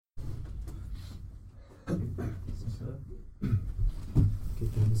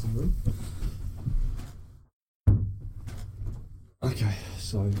Okay,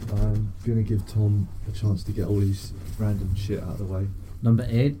 so I'm going to give Tom a chance to get all his random shit out of the way. Number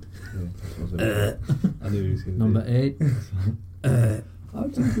 8. Yeah, that's what I knew he was going to Number 8. I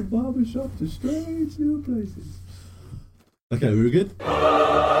took the barbershop to strange new places. Okay, we were good?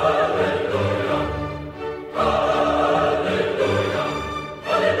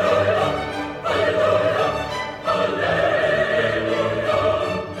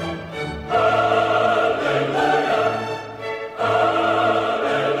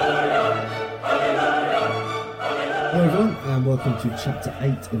 Hello everyone, and welcome to Chapter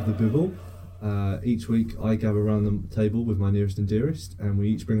 8 of the Bibble. Each week I gather around the table with my nearest and dearest, and we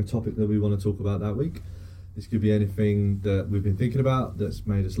each bring a topic that we want to talk about that week. This could be anything that we've been thinking about that's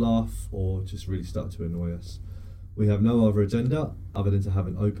made us laugh or just really started to annoy us. We have no other agenda other than to have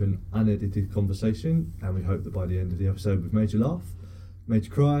an open, unedited conversation, and we hope that by the end of the episode we've made you laugh, made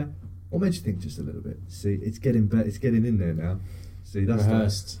you cry, or made you think just a little bit. See, it's getting better, it's getting in there now. See, that's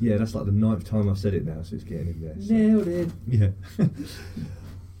Rehearsed. that's like the 9th time I've said it now, so it's getting in there. So. Nailed it. Yeah.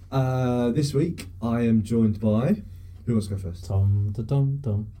 This week I am joined by... Who wants to go first? Tom.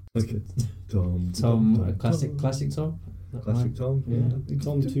 Okay. Tom. Classic Tom. Classic Tom. Yeah.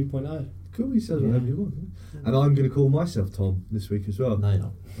 Tom 2.0. Cool, he says whatever you want. And I'm going to call myself Tom this week as well. No, you're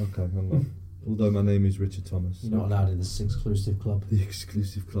not. Okay, I'm not. Although my name is Richard Thomas. You're not allowed in this exclusive club. The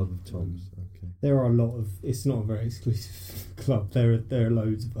exclusive club of Toms. Okay. There are a lot of... It's not a very exclusive club. There are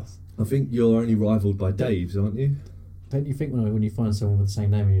loads of us. I think you're only rivalled by Dave's, aren't you? Don't you think when you find someone with the same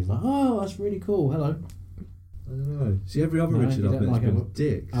name and you're like, oh, that's really cool, hello? I don't know. See, every other No, Richard you I've don't met like has been him. a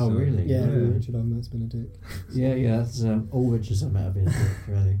dick. Oh, so- really? Yeah, Richard I've been a dick. Yeah, that's all Richards I met have been a dick,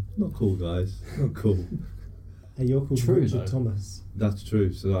 really. Not cool, guys. Not cool. Hey, you're called True, Richard though. Thomas. That's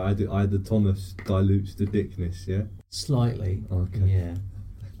true. So I the Thomas dilutes the dickness, yeah? Slightly. Okay. Yeah.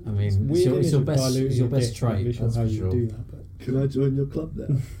 I mean, Weird it's your image of best, diluting it's your a best dick. trait, I'm not that's sure for how sure. you do that, but... Can I join your club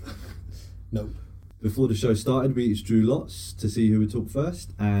there? No. Before the show started, we each drew lots to see who would talk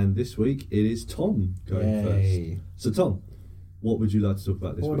first, and this week it is Tom going Yay. first. So Tom, what would you like to talk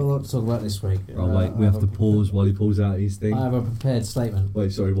about this What week? would I like to talk about this week? Oh wait, we have to pause while he pulls out his thing. I have a prepared statement.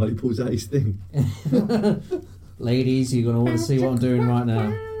 Wait, sorry, while he pulls out his thing. Ladies, you're going to want to see what I'm doing right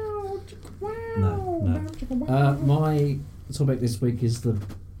now. No. My topic this week is the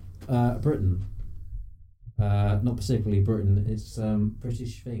Britain. Not particularly Britain, it's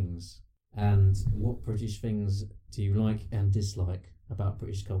British things. And what British things do you like and dislike about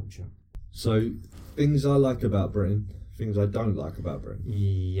British culture? So, things I like about Britain, things I don't like about Britain.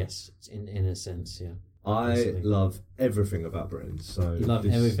 Yes, in a sense, yeah. I Basically. love everything about Britain. So You love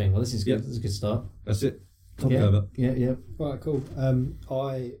everything. Well, this is good. Yeah. This is a good start. That's it. Top Yeah, cover. yeah. Right, cool.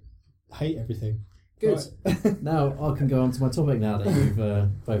 I hate everything. Good. Right. Now I can go on to my topic now that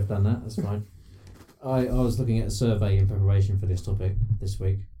you've both done that. That's fine. I was looking at a survey in preparation for this topic this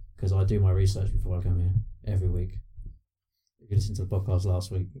week because I do my research before I come here every week. If you listened to the podcast last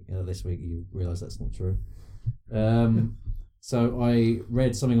week, this week you realise that's not true. So I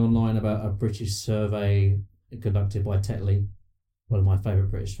read something online about a British survey conducted by Tetley, one of my favourite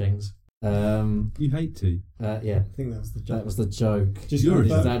British things. You hate tea. Yeah, I think that was the joke. that was the joke. Just You're a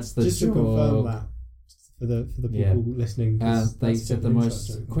confirm, that's the just to joke. confirm that for the people Yeah. listening. 'cause They that's said the an inside most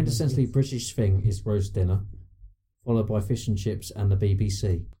joke. quintessentially British thing is roast dinner, followed by fish and chips and the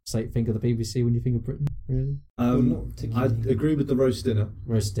BBC. So think of the BBC when you think of Britain, really? Well, not I particularly. agree with the roast dinner.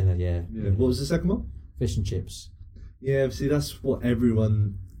 Roast dinner, yeah. What was the second one? Fish and chips. Yeah, see, that's what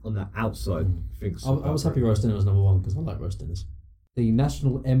everyone on the outside thinks. I was happy roast dinner was number one because I like roast dinners. The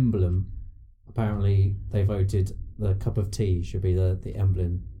national emblem, apparently they voted the cup of tea should be the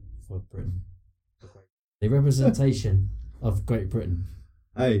emblem for Britain. The representation of Great Britain.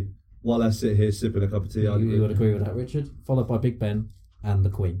 Hey, while I sit here sipping a cup of tea, You would agree with that, Richard? Followed by Big Ben and the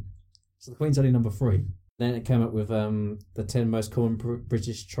Queen. So the Queen's only number 3. Then it came up with the 10 most common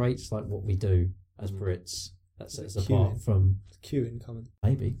British traits, like what we do as Brits. That sets us apart from... Q in common.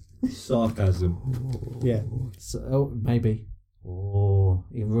 Maybe. sarcasm. Yeah. So, maybe. Oh,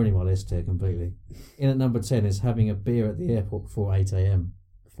 you're ruining my list here completely. In at number 10 is having a beer at the airport before 8 a.m.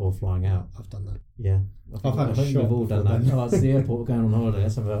 before flying out. I've done that. Yeah. I've had a I think shot we've all done before that. then. Oh, it's the airport, we're going on holiday.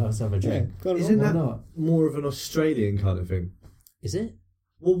 Let's have a drink. Yeah, Isn't Why that not? more of an Australian kind of thing? Is it?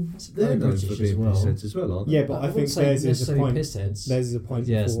 Well, they're very known British for as being well. piss heads as well, aren't they? Yeah, but I think wouldn't say theirs is a necessarily point. piss heads. Theirs is a point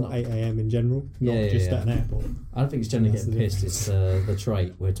Yeah, it's before not- 8 a.m. in general, not Yeah, just yeah. at an airport. I don't think it's generally That's getting the pissed. It's the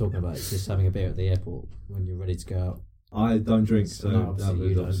trait we're talking about. It's just having a beer at the airport when you're ready to go out. I don't drink, so No, that obviously would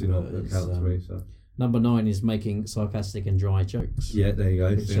you don't, obviously but not it's, count to me. So. Number 9 is making sarcastic and dry jokes. Yeah, there you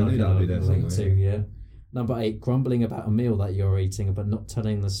go. Which See, I I knew can that would be there link somewhere. to, yeah. Number 8, grumbling about a meal that you're eating, but not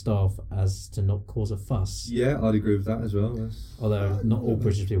telling the staff as to not cause a fuss. Yeah, I'd agree with that as well. Although not all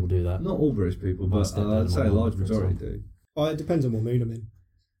British people do that. Not all British people, My but stepdad I'd say a and my large mum, for majority example. do. Oh, it depends on what mood I'm in.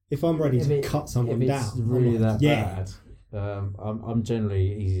 If I'm ready to cut someone if down, it's really I'm like, that yeah. bad. I'm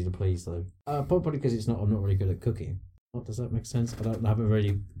generally easy to please though. Probably because I'm not really good at cooking. Does that make sense? I have a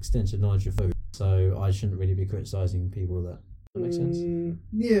really extensive knowledge of food, so I shouldn't really be criticising people that. That makes sense.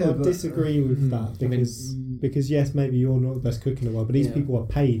 Yeah, I but, disagree with that because yes, maybe you're not the best cook in the world, but these people are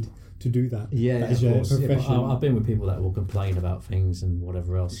paid to do that. Yeah, that of is their course. profession. I've been with people that will complain about things and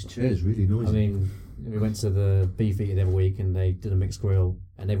whatever else. This chair's really noisy. I mean, we went to the beef eating the other week and they did a mixed grill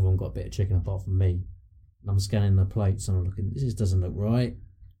and everyone got a bit of chicken apart from me. And I'm scanning the plates and I'm looking, this doesn't look right.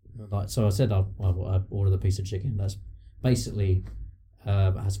 So I said I ordered a piece of chicken. That's basically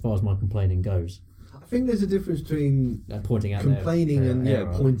as far as my complaining goes. I think there's a difference between Pointing out complaining their and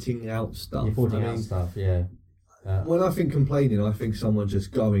error. pointing out stuff. You're pointing I out mean, stuff, yeah. when I think complaining, I think someone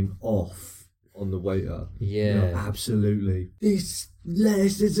just going off on the waiter. Yeah. You know, absolutely. This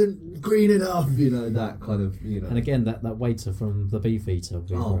lettuce isn't green enough. You know, that kind of, you know. And again, that waiter from the beef eater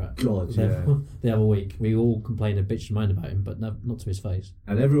we Oh, were at God, yeah. the other week, we all complained and bitched and moaned about him, but no, not to his face.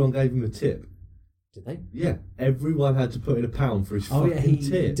 And everyone gave him a tip. Did they? Yeah, everyone had to put in £1 for his fucking he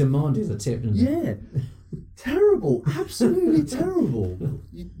tip. demanded a tip, didn't he? Yeah. Terrible. Absolutely terrible.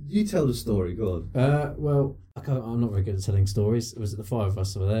 You tell the story, go on. Well, I'm not very good at telling stories. It was the 5 of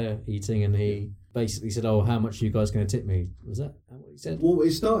us were there eating, and he basically said, "Oh, how much are you guys going to tip me?" Was that what he said? Well,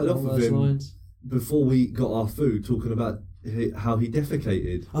 it started off Along with those him lines? before we got our food talking about how he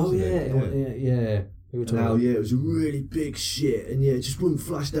defecated. Oh wasn't yeah, it? yeah. We were And talking how, about- it was a really big shit, and it just wouldn't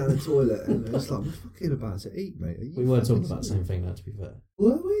flush down the toilet. And it's like, we're fucking about to eat, mate. Are you we were talking fucking about the same thing, though, to be fair.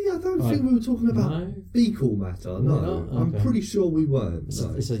 Were we? I don't think we were talking about No? fecal matter. Were we No, not? I'm Okay. pretty sure we weren't.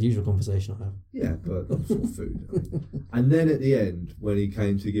 No. It's a usual conversation I have. Yeah, but not for food. I mean. And then at the end, when he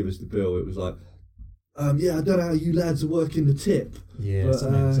came to give us the bill, it was like, yeah, I don't know how you lads are working the tip. Yeah, But,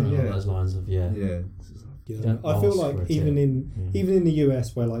 something yeah. along those lines of Yeah. Yeah. Don't I feel ask like for a even tip. in the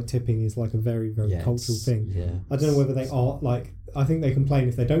US where like tipping is like a very very cultural it's- thing. Yeah. I don't know whether they are like. I think they complain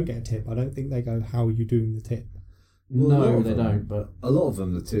if they don't get a tip. I don't think they go, "How are you doing the tip?" Well, a lot No, of they them- don't. But A lot of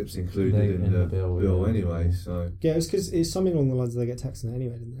them, the tips included They- in in the the bill, bill yeah. anyway, so Yeah, it's because it's something along the lines of they get taxed on it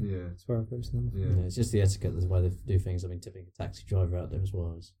anyway, didn't they? yeah. That's where I've got some. Yeah. it's just the etiquette. That's why they do things. I mean, tipping a taxi driver out there as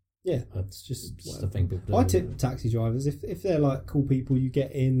well. Yeah, It's just just a thing people do. I tip taxi drivers if they're like cool people. You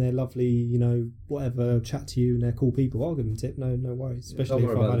get in, they're lovely, you know, whatever, chat to you, and they're cool people. I'll give them a tip. No worries. Especially Don't if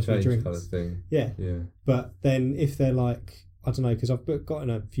worry I've about had a the few change drinks. kind of thing. Yeah, Yeah. but then if they're like, I don't know, because I've gotten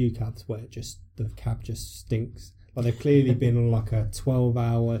a few cabs where the cab just stinks. Like they've clearly been on like a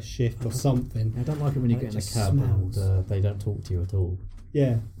 12-hour shift or something. I don't like it when you It get in a just cab smells. and they don't talk to you at all.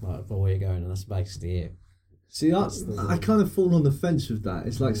 Yeah, Like, for where you're going, and that's basically it. See, That's the- I kind of fall on the fence with that.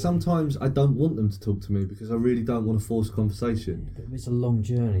 It's like sometimes I don't want them to talk to me because I really don't want to force conversation. But if it's a long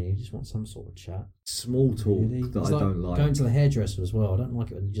journey, you just want some sort of chat. Small talk Really. that It's I don't like. Going to the hairdresser as well. I don't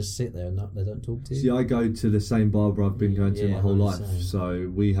like it when you just sit there and they don't talk to you. See, I go to the same barber I've been going to Yeah, my whole I'm the life, same.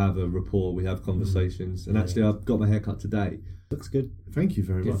 so we have a rapport, we have conversations, and Yeah. actually I've got my hair cut today. looks good. Thank you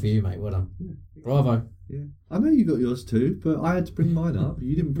very Good much. for you, mate. Well done. Bravo. Yeah, I know you got yours too, but I had to bring mine up.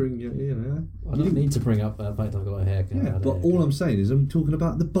 You didn't bring your, you know. I don't need to bring up the fact I've got a haircut. Yeah, but all I'm saying is I'm talking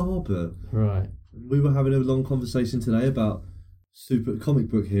about the barber. Right. We were having a long conversation today about super comic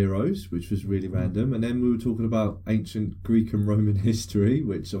book heroes, which was really random, and then we were talking about ancient Greek and Roman history,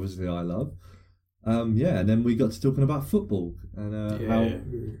 which obviously I love. And then we got to talking about football and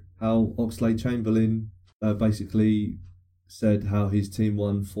how Oxlade-Chamberlain basically said how his team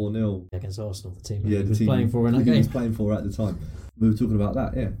won 4-0. Against Arsenal, the team Yeah, he the was team playing for in that he was game. playing for at the time. We were talking about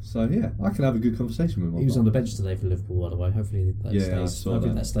that, yeah. So yeah, I can have a good conversation with him. He was on the bench today for Liverpool, by the way. Hopefully that Yeah, I stays. saw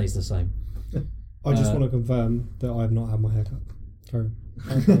Hopefully that. that stays the same. I just Uh, want to confirm that I have not had my haircut. Carry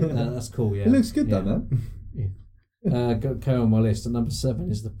on. That's cool. Yeah, It looks good yeah. though, man. Go on my list. And number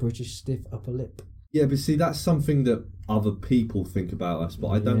 7 is the British stiff upper lip. Yeah, but see, that's something that other people think about us, but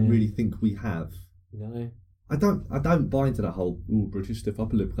I don't Yeah. really think we have. You know, I don't buy into that whole British stiff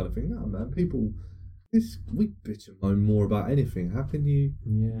upper lip kind of thing. No, man. People, we bitch and moan more about anything. How can you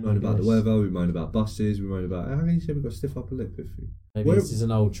moan about the weather? We moan about buses. We moan about how can you say we've got a stiff upper lip? Maybe Where- this is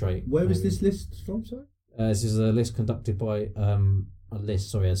an old trait. Where is maybe. this list from? Sorry. This is a list conducted by a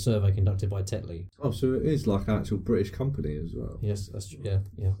survey conducted by Tetley. Oh, so it is like an actual British company as well. Yes, that's true.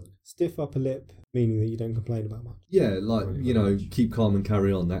 Yeah. Stiff upper lip, meaning that you don't complain about much. Yeah, like keep calm and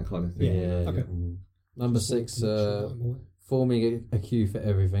carry on, that kind of thing. Yeah. okay. Number 6, forming a queue for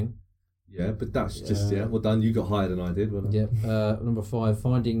everything. Yeah, but that's just well done. You got higher than I did. Wasn't it? Yep. Number 5,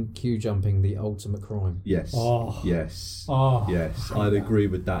 finding queue jumping the ultimate crime. Yes. Oh. Yes. Oh, Yes. I'd agree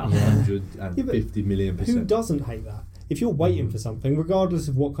with that. 150 million who percent. doesn't hate that? If you're waiting for something, regardless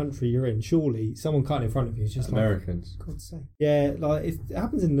of what country you're in, surely someone cutting in front of you is just Americans. like, God's sake. Yeah, like it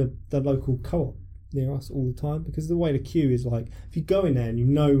happens in the local co-op near us all the time, because the way the queue is, like, if you go in there and you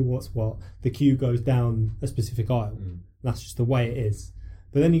know what's what, the queue goes down a specific aisle. That's just the way it is.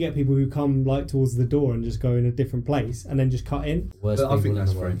 But then you get people who come like towards the door and just go in a different place and then just cut in. But I think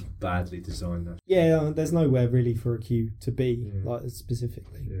that's very badly designed. Though. Yeah, there's nowhere really for a queue to be like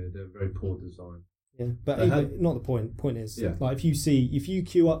specifically. Yeah, they're very poor design. Yeah, but not the point. Point is, like if you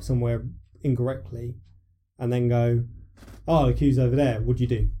queue up somewhere incorrectly, and then go, oh, the queue's over there. What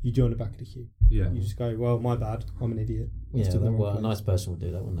do? You join the back of the queue. Yeah. You just go, well, my bad. I'm an idiot. A nice person would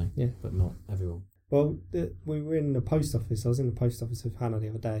do that, wouldn't they? Yeah, but not everyone. Well, we were in the post office. I was in the post office with Hannah the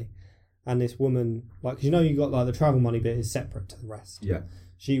other day, and this woman, like, 'cause you got like the travel money bit is separate to the rest. Yeah.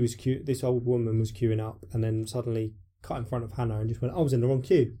 She was this old woman was queuing up, and then suddenly cut in front of Hannah and just went, I was in the wrong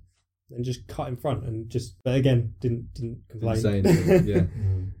queue. And just cut in front and but again, didn't complain. Didn't say anything, yeah.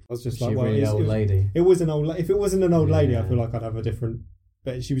 I was just like, well, really old lady. It was an old. If it wasn't an old lady, I feel like I'd have a different.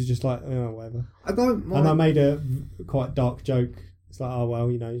 But she was just like, oh, whatever. I don't mind. And I made a quite dark joke. It's like, oh well,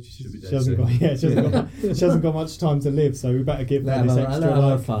 she hasn't got. Yeah, she hasn't got much time to live, so we better give her this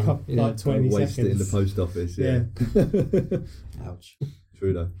extra like 20 waste seconds. It in the post office. Yeah. Ouch.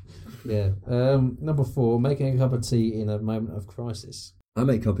 True though. Yeah. Number 4, making a cup of tea in a moment of crisis. I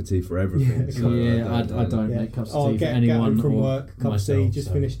make cup of tea for everything. I don't make cups of tea for anyone. Get home from work, cup of tea, just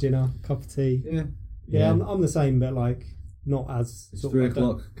so. finished dinner, cup of tea. Yeah. I'm the same, but like not as. It's 3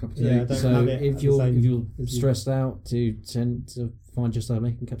 o'clock, cup of tea. Yeah, so if you're stressed out, do you tend to find yourself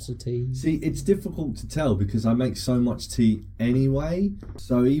making cups of tea? See, it's difficult to tell because I make so much tea anyway.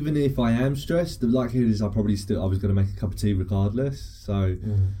 So even if I am stressed, the likelihood is I was going to make a cup of tea regardless. So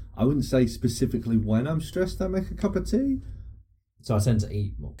I wouldn't say specifically when I'm stressed I make a cup of tea. So I tend to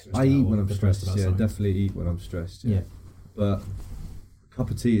eat more. I eat when I'm stressed. Yeah, definitely eat when I'm stressed. Yeah. But a cup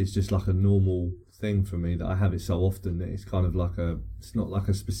of tea is just like a normal thing for me that I have it so often that it's kind of like it's not like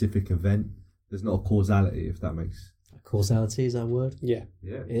a specific event. There's not a causality, if that makes. Causality, is that a word? Yeah.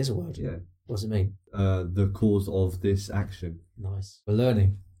 Yeah. It is a word. Yeah. What does it mean? The cause of this action. Nice. We're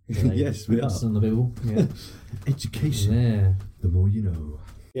learning. Yes, we are. It's on the Bible. Yeah. Education. Yeah. The more you know.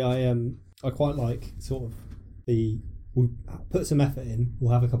 Yeah, I quite like sort of we'll put some effort in,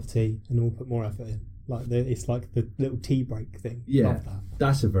 we'll have a cup of tea, and then we'll put more effort in. Like it's like the little tea break thing. Yeah, Love that.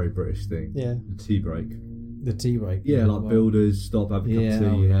 That's a very British thing. Yeah, the tea break. The tea break. Yeah, like builders stop, have a cup of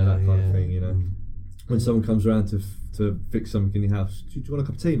tea, that kind of thing. When someone comes around to fix something in your house, do you want a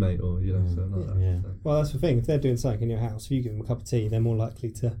cup of tea, mate? Or something like that. So. Well, that's the thing. If they're doing something in your house, if you give them a cup of tea, they're more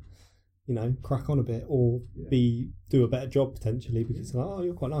likely to, crack on a bit or do a better job potentially because they're like, oh,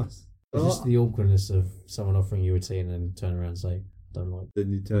 you're quite nice. It's just the awkwardness of someone offering you a tea and then turn around and say, don't like. Then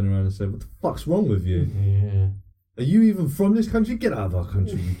you turn around and say, what the fuck's wrong with you? Yeah. Are you even from this country? Get out of our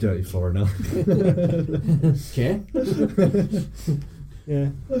country, you dirty foreigner. ¿Qué?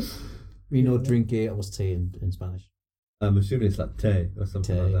 Yeah. We know drinkos tea in Spanish. I'm assuming it's like té or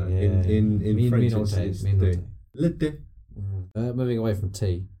something like that. Yeah. In French, it's té. Latte. Moving away from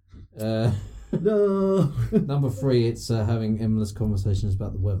tea. No. Number 3, it's having endless conversations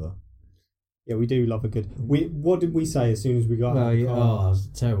about the weather. Yeah, we do love a good. What did we say as soon as we got? It was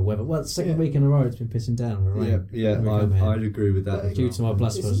terrible weather. Well, the second week in a row, it's been pissing down with rain. I'd agree with that. Due to my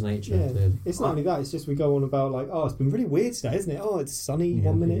blasphemous nature. Yeah. It's not only that; it's just we go on about like, oh, it's been really weird today, isn't it? Oh, it's sunny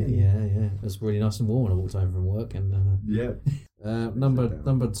 1 minute. Yeah. It's really nice and warm when I walked home from work. And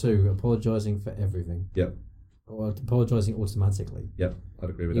number 2, apologising for everything. Yep. Or apologising automatically. Yep, I'd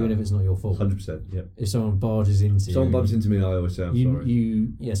agree with Even that. if it's not your fault. 100%. Yep. If someone barges into you. Someone bumps into me, I always say I'm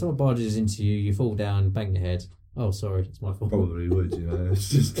sorry. Someone barges into you, you fall down, bang your head. Oh, sorry, it's my fault. Probably would, It's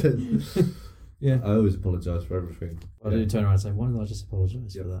just. Yeah. I always apologise for everything. I do turn around and say, why did I just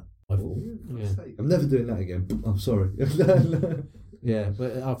apologise for that? My fault. I'm never doing that again. I'm sorry. Yeah,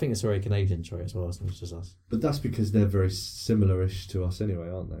 but I think it's a very Canadian trait as well. It's not just us. But that's because they're very similar-ish to us anyway,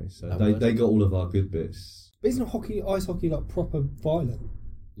 aren't they? So they got all of our good bits. But isn't ice hockey like proper violent?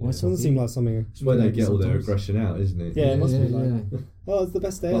 Yeah. It doesn't seem like something. It's where they get all their aggression out, isn't it? Yeah, it must be like. Oh, it's the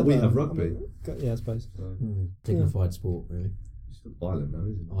best day ever. We have rugby. I suppose. So. Dignified sport, really. It's still violent, though,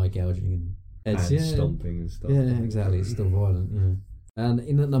 isn't it? Eye gouging and heads, stomping and stuff. Yeah, exactly. It's still violent. Yeah. And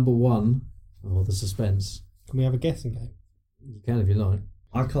in at number 1, the suspense. Can we have a guessing game? You can if you like.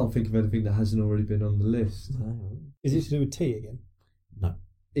 I can't think of anything that hasn't already been on the list. No. Is it to do with tea again? No.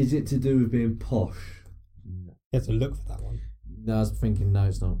 Is it to do with being posh? No. You have to look for that one. No, I was thinking, no,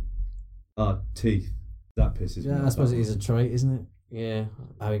 it's not. Teeth. That pisses me off. Yeah, I suppose it is a trait, isn't it? Yeah,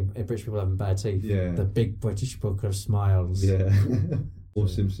 British people having bad teeth. Yeah. The big British book of smiles. Yeah. Or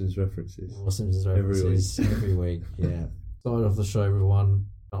Simpsons references. Or Simpsons references every week. Yeah. Started off the show with one.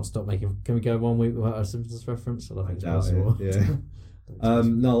 Can't stop making. Can we go 1 week without a Simpsons reference? I don't think it's possible. Yeah.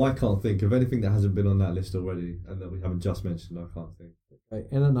 No, I can't think of anything that hasn't been on that list already and that we haven't just mentioned. I can't think. Okay,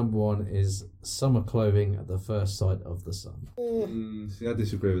 in at number 1 is summer clothing at the first sight of the sun. See, I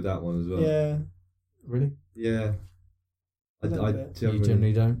disagree with that one as well. Yeah. Really? Yeah. I You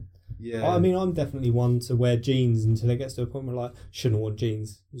generally don't? Yeah. I mean, I'm definitely one to wear jeans until it gets to a point where like shouldn't wear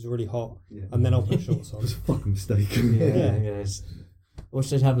jeans. It was really hot, and then I'll put shorts on. It's a fucking mistake. Yeah. Or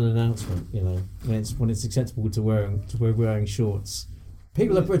should have an announcement, when it's acceptable to wearing shorts.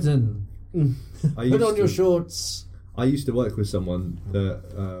 People of Britain, put on your shorts. I used to work with someone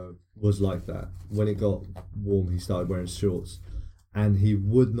that was like that. When it got warm, he started wearing shorts, and he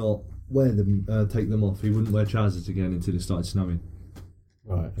would not wear them, take them off. He wouldn't wear trousers again until it started snowing.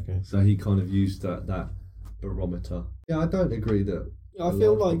 Right. Okay. So he kind of used that barometer. Yeah, I don't agree that. I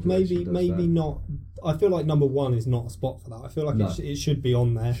feel like maybe not. I feel like number 1 is not a spot for that. I feel like it should be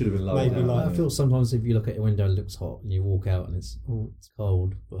on there. Should have been lower. Maybe I feel sometimes if you look at your window, it looks hot, and you walk out and it's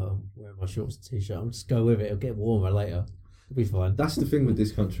cold. But I'm wearing my shorts and t-shirt. I'll just go with it. It'll get warmer later. It'll be fine. That's the thing with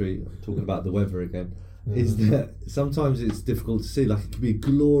this country. Talking about the weather again. Is that sometimes it's difficult to see. Like it could be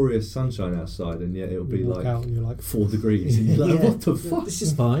glorious sunshine outside, and yet it'll be like, out and you're like 4 degrees. And you're like, what the fuck? This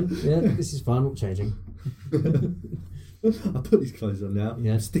is fine. Yeah, this is fine. I'm not changing. I put these clothes on now.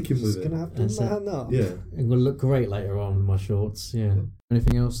 Yeah. I'm sticking with it. gonna have to man up. Yeah. I'm gonna look great later on with my shorts. Yeah.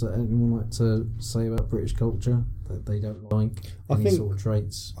 Anything else that anyone would like to say about British culture that they don't like? Any sort of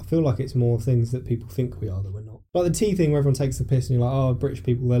traits? I feel like it's more things that people think we are that we're not. Like the tea thing, where everyone takes the piss and you're like, oh, British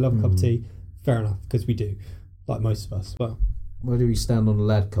people, they love a cup of tea. Fair enough, because we do, like most of us. Well, where do we stand on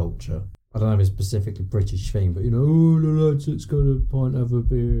lad culture? I don't know if it's specifically British thing, but the lads, let's go to a pint, have a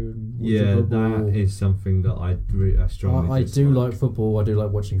beer. And watch that is something that I strongly I do like football. I do like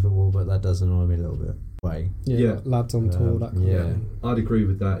watching football, but that does annoy me a little bit. Yeah. Lads on tour. That kind of thing. I'd agree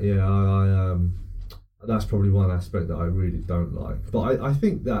with that. Yeah, I that's probably one aspect that I really don't like. But I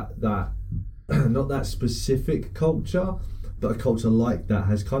think that not that specific culture, but a culture like that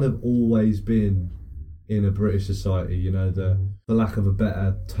has kind of always been in a British society. The lack of a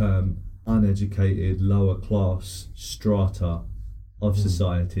better term, uneducated, lower class strata of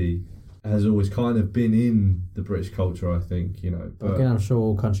society has always kind of been in the British culture, I think, But again, I'm sure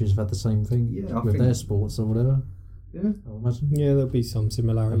all countries have had the same thing with their sports or whatever. Yeah. I imagine. Yeah, there'll be some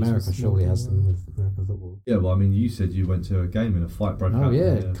similarities. America surely has them with American football. Yeah, well, I mean, you said you went to a game and a fight broke out. Oh,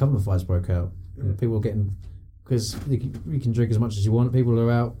 yeah, a couple of fights broke out. Yeah. People were getting... Because you can drink as much as you want. People are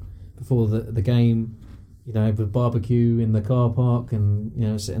out before the game, with barbecue in the car park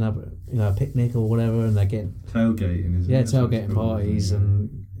and, setting up, a picnic or whatever, and they're getting... Tailgating, isn't it? Yeah, tailgating parties,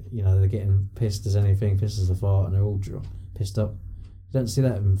 and, they're getting pissed as anything, pissed as a fart, and they're all pissed up. You don't see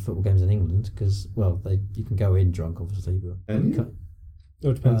that in football games in England, because, you can go in drunk, obviously, but...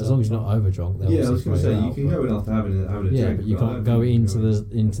 It depends as long as you're not over drunk. Yeah, I was going to say, you can go in after having a drink. Yeah, but you can't go into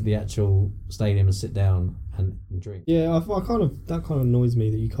the actual stadium and sit down and drink. Yeah, that kind of annoys me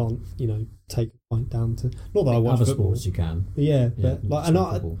that you can't, take a pint down to. Not that I watch other football. sports you can. Yeah, but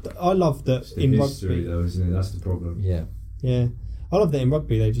I love that it's the in history, rugby. though, isn't it? That's the problem. Yeah. Yeah, I love that in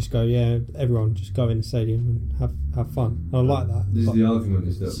rugby they just go, everyone just go in the stadium and have fun. I like that. This is the argument: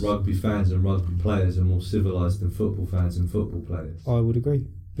 is that rugby fans and rugby players are more civilised than football fans and football players. I would agree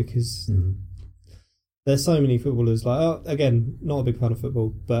because there's so many footballers. Like, again, not a big fan of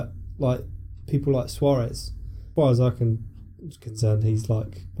football, but like people like Suarez. As far as I can concerned, he's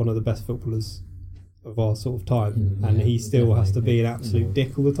like one of the best footballers of our sort of time, and he still has to be an absolute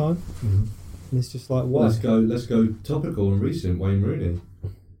dick all the time. Mm-hmm. And it's just like, why? Let's go topical and recent. Wayne Rooney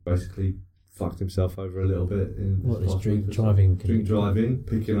basically fucked himself over a little bit in what is drink driving,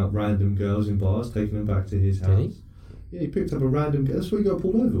 picking up random girls in bars, taking them back to his house. Did he? Yeah, he picked up a random girl. That's what he got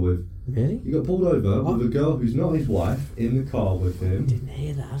pulled over with. Really? He got pulled over with a girl who's not his wife in the car with him. I didn't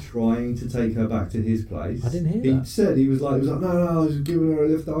hear that. Trying to take her back to his place. I didn't hear that. He said he was like, no, I was giving her a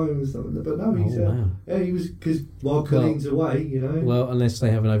lift home and stuff. But no, he said, wow. Yeah, he was, because while Colleen's away, Well, unless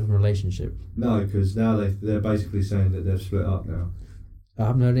they have an open relationship. No, because now they're basically saying that they've split up now. I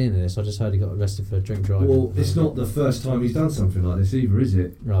haven't heard any of this. I just heard he got arrested for drink driving. Well, it's not the first time he's done something like this either, is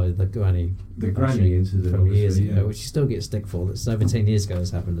it? Right, the granny incident from years ago, yeah. which he still gets stick for. That's 17 years ago. This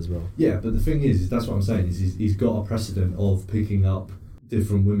happened as well. Yeah, but the thing is that's what I'm saying. Is he's got a precedent of picking up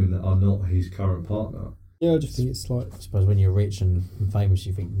different women that are not his current partner. Yeah, I just think it's like I suppose when you're rich and famous,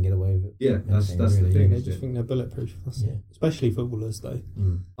 you think you can get away with it. Yeah, that's Anything, the really, thing. they isn't just it? think they're bulletproof. That's Yeah. it. Especially footballers, though.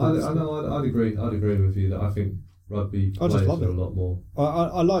 I'd agree. I'd agree with you that I think rugby I just players love are it. a lot more.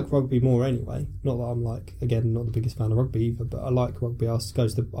 I like rugby more anyway. Not that I'm like, again, not the biggest fan of rugby either, but I like rugby.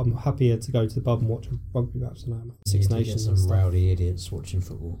 I'm happier to go to the pub and watch a rugby match than I am Six You Nations get and some stuff. rowdy idiots watching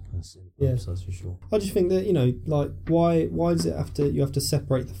football. That's Yeah. that's for sure. I just think that, like why does it have to, you have to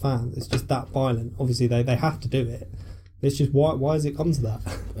separate the fans? It's just that violent. Obviously they have to do it. It's just why has it come to that?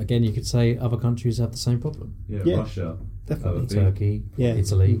 Again, you could say other countries have the same problem. Yeah. Russia. Definitely. Big- Turkey, Yeah.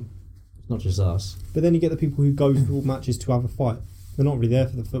 Italy. It's not just us. But then you get the people who go to football matches to have a fight. They're not really there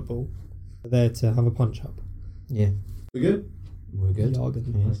for the football. They're there to have a punch up. Yeah, We good? we're good.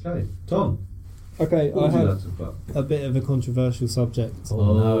 Jargon. Yeah. Okay. Tom, Okay, what I would you have like to talk about? a bit of a controversial subject. Oh,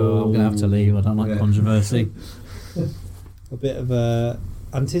 no, I'm going to have to leave. I don't like Yeah. controversy. A bit of a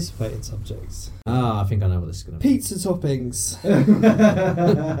anticipated subject. I think I know what this is going to be. Pizza toppings.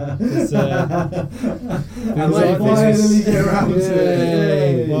 It's, And we like finally this. get around to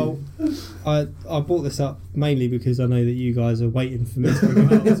it. Yeah. Well, I brought this up mainly because I know that you guys are waiting for me to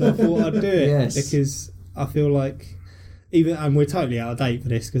bring it up, so I thought I'd do it Yes. because I feel like and we're totally out of date for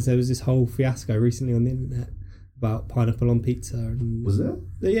this because there was this whole fiasco recently on the internet about pineapple on pizza and Was there?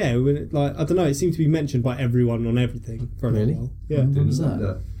 yeah, like I don't know, it seemed to be mentioned by everyone on everything for a Really? little while. Yeah, When was Didn't that?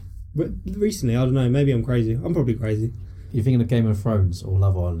 know but recently I don't know. Maybe I'm crazy. I'm probably crazy. You're thinking of Game of Thrones or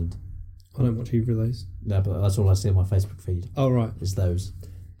Love Island? I don't watch either of those. No, but that's all I see on my Facebook feed. Oh right. Is those.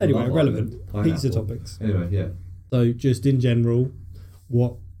 Anyway, Love relevant Island, pizza pineapple. toppings. Anyway, yeah. So, just in general,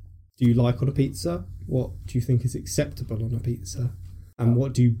 what do you like on a pizza? What do you think is acceptable on a pizza? And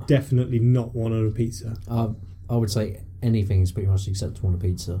what do you definitely not want on a pizza? I would say anything is pretty much acceptable on a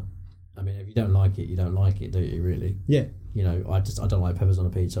pizza. I mean, if you don't like it, you don't like it, do you? Really? Yeah. You know, I don't like peppers on a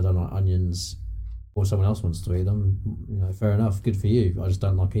pizza. I don't like onions. Or someone else wants to eat them. You know, fair enough. Good for you. I just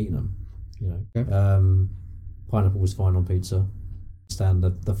don't like eating them. You know, Okay. pineapple was fine on pizza. Stand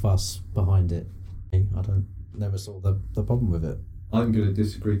the fuss behind it. I never saw the problem with it. I'm going to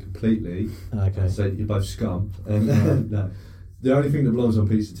disagree completely. Okay. And say you're both scum. And no. The only thing that belongs on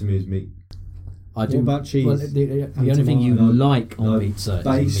pizza to me is meat. I do. What about cheese? Well, the and only thing you tomato? like on No, pizza is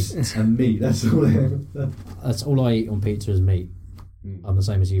Base meat. and meat. That's all. That's all I eat on pizza is meat. Mm. I'm the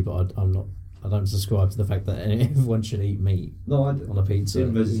same as you, but I'm not. I don't subscribe to the fact that everyone should eat meat No, I on a pizza.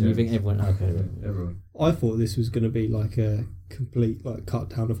 Even vegetarians. You think everyone? Okay. Yeah, everyone. I thought this was going to be like a complete like cut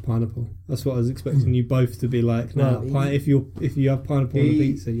down of pineapple. That's what I was expecting you both to be like. No, Well, if you have pineapple on a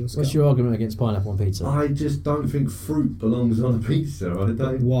pizza, you're What's scum. your argument against pineapple on pizza? I just don't think fruit belongs on a pizza. I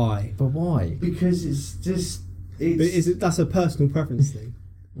don't. Why? But why? Because it's just. It's, But is it that's a personal preference thing?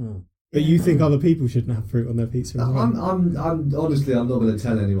 Mm. But you think other people shouldn't have fruit on their pizza as well? I'm honestly, I'm not going to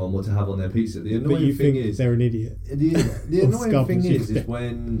tell anyone what to have on their pizza. The But annoying you thing think is, they're an idiot. the Or annoying scum, thing as you is say.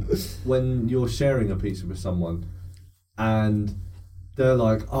 when you're sharing a pizza with someone, and they're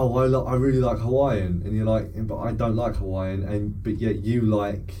like, "Oh, I really like Hawaiian," and you're like, "But I don't like Hawaiian," but yet you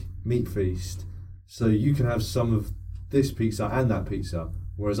like Meat Feast, so you can have some of this pizza and that pizza,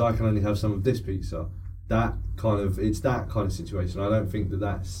 whereas I can only have some of this pizza. It's that kind of situation. I don't think that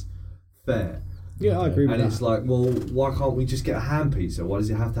that's fair. Yeah, I agree with And that. it's like, well, why can't we just get a ham pizza? Why does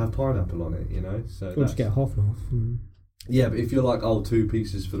it have to have pineapple on it? You know, so Or just that's- get a half and half. yeah, but if you're like, oh, 2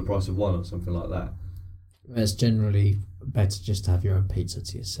 pieces for the price of 1 or something like that. It's generally better just to have your own pizza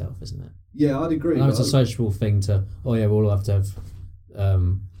to yourself, isn't it? Yeah, I'd agree. I know it's a but sociable thing to. Oh yeah, we'll all have to have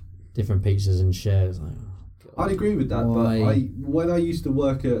different pizzas and share. It's like, oh, God. I'd agree with that, Why? but when I used to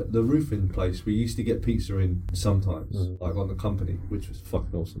work at the roofing place, we used to get pizza in sometimes, like on the company, which was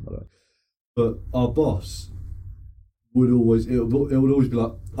fucking awesome, by the way. But our boss would always, it would always be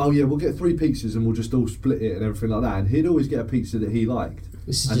like, oh yeah, we'll get 3 pizzas and we'll just all split it and everything like that. And he'd always get a pizza that he liked,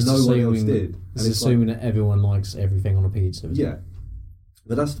 This is and just no one assuming, else did. This And is it's like, assuming that everyone likes everything on a pizza. Isn't yeah. it?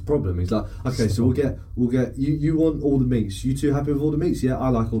 But that's the problem. He's like, okay, so we'll get you want all the meats. You two happy with all the meats? Yeah, I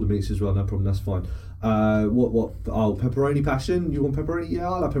like all the meats as well. No problem. That's fine. What? Oh, pepperoni passion. You want pepperoni? Yeah,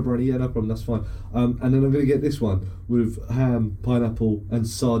 I like pepperoni. Yeah, no problem. That's fine. And then I'm going to get this one with ham, pineapple, and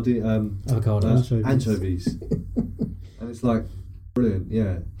sardine, Avocado. anchovies. And it's like, brilliant.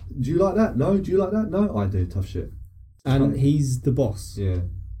 Yeah. Do you like that? No. Do you like that? No. I do. Tough shit. And he's the boss. Yeah.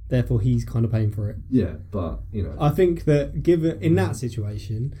 Therefore, he's kind of paying for it. Yeah, but you know. I think that in that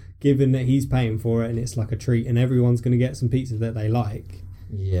situation, given that he's paying for it and it's like a treat and everyone's going to get some pizza that they like,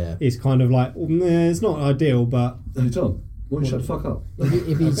 Yeah. it's kind of like, well, nah, it's not ideal, but Hey Tom, why don't you shut the fuck up?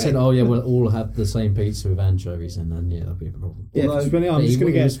 If he said, "Oh yeah, we'll all have the same pizza with anchovies," and then yeah, that'd be a problem. yeah, Although- I'm he just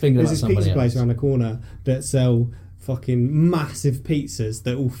going to was get. thinking There's about this somebody pizza place else. around the corner that sell fucking massive pizzas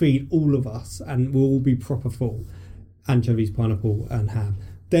that will feed all of us and we'll all be proper full, anchovies, pineapple and ham,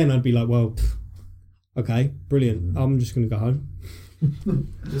 then I'd be like, well, okay, brilliant, I'm just going to go home.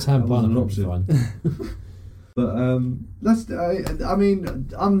 Just have pineapple, fine. But I mean,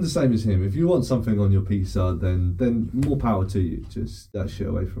 I'm the same as him. If you want something on your pizza, then more power to you. Just that shit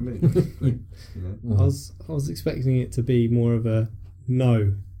away from me. You know? I was expecting it to be more of a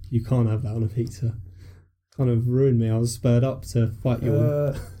no, you can't have that on a pizza. Kind of ruined me. I was spurred up to fight you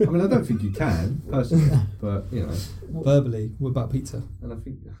all. I mean, I don't think you can personally, but you know, Verbally, what about pizza? and I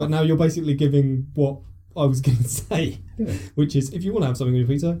think. But now you're basically giving what I was going to say, Yeah. which is if you want to have something on your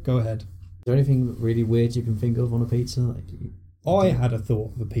pizza, go ahead. Is there anything really weird you can think of on a pizza? I had a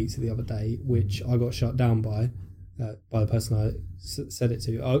thought of a pizza the other day, which I got shut down by the person I said it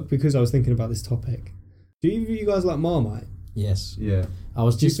to, because I was thinking about this topic. Do either of you guys like Marmite? Yes. Yeah. I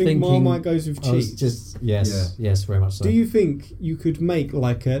was Do you just think thinking. Marmite goes with I was cheese? just yes, very much so. Do you think you could make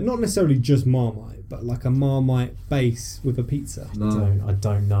like a, not necessarily just Marmite, but like a Marmite base with a pizza? No. I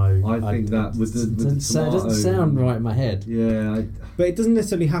don't know. I think that with the it doesn't tomato, sound right in my head. Yeah. But it doesn't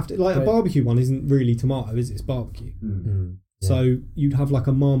necessarily have to, like a But- barbecue one isn't really tomato, is it? It's barbecue. Yeah. So you'd have like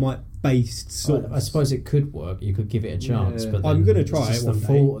a Marmite based sauce. I suppose it could work. You could give it a chance. Yeah. But I'm then going to it's try just it the one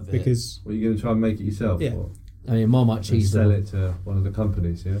thought day of it. because Well, you're going to try and make it yourself? Yeah. Or, I mean, Marmite and cheese. sell it to one of the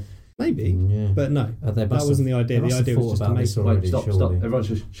companies, yeah? maybe, Yeah. but no. They That must wasn't have- the idea. they The must have idea was thought just to about make this it. already, Wait, stop. surely. Everyone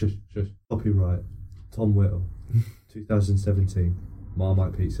shush. Copyright. Tom Whittle, 2017,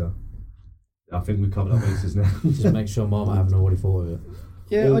 Marmite Pizza. I think we've covered our bases now. Just make sure Marmite haven't already thought of it.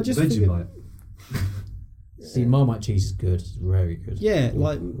 Yeah, Or I just figured, Vegemite. See, Marmite cheese is good. It's very good. yeah,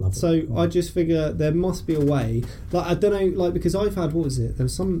 like Love it. so. I just figure there must be a way. Like I don't know, like because I've had, what was it? There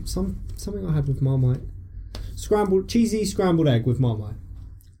was something I had with Marmite, cheesy scrambled egg with Marmite.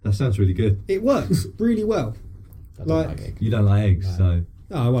 That sounds really good. It works really well. I don't like- like egg. You don't like eggs, No. so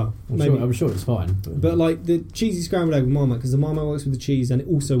Oh well, I'm maybe. sure it's fine. But like the cheesy scrambled egg with Marmite, because the Marmite works with the cheese, and it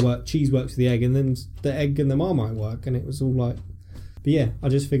also cheese works with the egg, and then the egg and the Marmite work, and it was all like. But yeah, I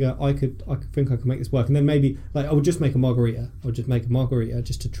just figure I could make this work, and then maybe like I would just make a margarita. I would just make a margarita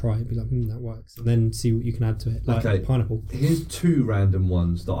just to try it, be like, that works, and then see what you can add to it, like Okay. pineapple. here's two random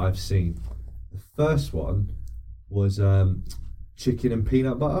ones that I've seen. The first one was chicken and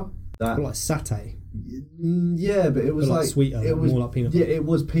peanut butter. That Like satay. yeah, but it was But like like sweeter, It was more like peanut Yeah, butter. it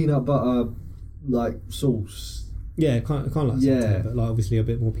was peanut butter like sauce. Yeah, kind of like Yeah. satay, but like obviously a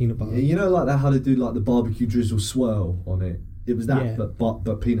bit more peanut butter. You know, like that how they do like the barbecue drizzle swirl on it. It was that, Yeah.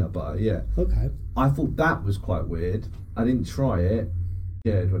 but peanut butter. Yeah, Okay. I thought that was quite weird. I didn't try it.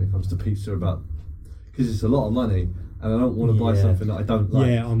 Yeah, when it comes to pizza, because it's a lot of money, and I don't want to buy Yeah. something that I don't like.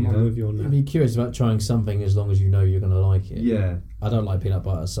 yeah, I'm you know? with you on I'd that. be curious about trying something as long as you know you're going to like it. Yeah, I don't like peanut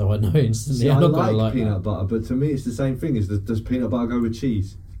butter, so I know instantly see, I'm I not going to like like peanut that. butter, but to me it's the same thing. Does peanut butter go with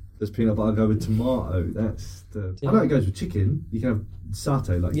cheese? Does peanut butter go with tomato? That's the. I know it goes with chicken. You can have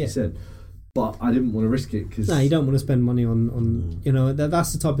satay, like Yeah. you said, but I didn't want to risk it because No, you don't want to spend money on you know,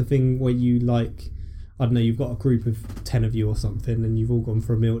 that's the type of thing where you like, I don't know, you've got a group of 10 of you or something and you've all gone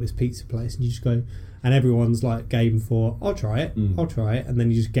for a meal at this pizza place and you just go, and everyone's like game for, I'll try it, and then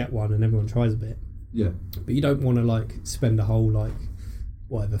you just get one and everyone tries a bit. Yeah, But you don't want to like spend a whole like,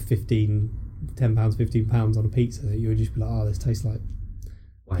 whatever, £15 on a pizza that you would just be like, oh, this tastes like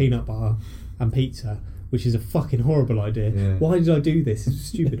Wow. peanut butter and pizza, which is a fucking horrible idea. Yeah. Why did I do this? It's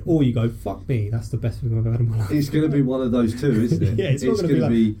stupid. Or you go, fuck me, that's the best thing I've ever had in my life. It's going to be one of those two, isn't it? Yeah, it's not gonna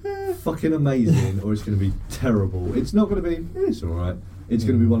going be to be fucking amazing, or it's going to be terrible. It's not going to be. It's all right. It's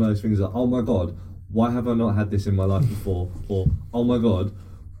going to be one of those things that, oh my god, why have I not had this in my life before? Or oh my god,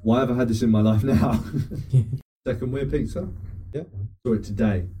 why have I had this in my life now? Second weird pizza. Yeah, saw it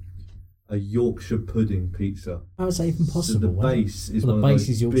today. A Yorkshire pudding pizza. How is that even So possible? the Wow. base is Well, one the of base those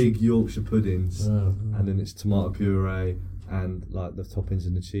is Yorkshire- big Yorkshire puddings, Oh. and then it's tomato puree and like the toppings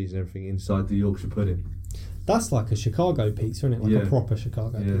and the cheese and everything inside the Yorkshire pudding. That's like a Chicago pizza, isn't it? Like Yeah. a proper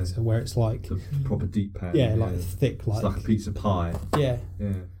Chicago Yeah. pizza, where it's like, It's a proper deep pan. yeah, like thick, It's like, like a pizza pie. yeah.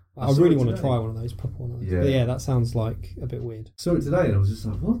 Yeah. I saw really it want to today. try one of those proper ones. Yeah. But yeah, that sounds like a bit weird. Saw it today and I was just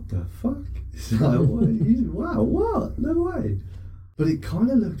like, what the fuck? It's like, wow, what? No way. But it kind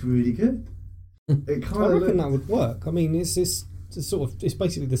of looked really good. It I kind of reckon looked. that would work. I mean, it's it's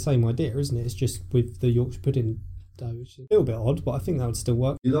basically the same idea, isn't it? It's just with the Yorkshire pudding dough, which is a little bit odd, but I think that would still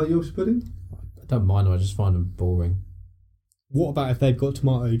work. You like Yorkshire pudding? I don't mind them, I just find them boring. What about if they've got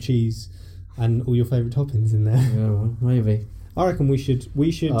tomato, cheese, and all your favourite toppings in there? Yeah, well, maybe. I reckon we should.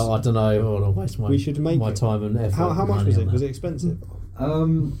 Oh, I don't know. I don't want to waste We should make my it. time and effort. How and much money was on it? that. Was it expensive?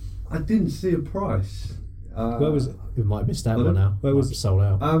 I didn't see a price. Where was it? We might have missed that Pardon? one now. Where Might was have it? sold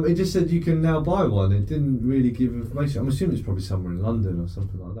out? It just said you can now buy one. It didn't really give information. I'm assuming it's probably somewhere in London or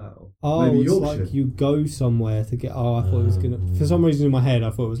something like that. Or Oh, maybe it's Yorkshire. like you go somewhere to get. Oh, I thought it was gonna. For some reason in my head,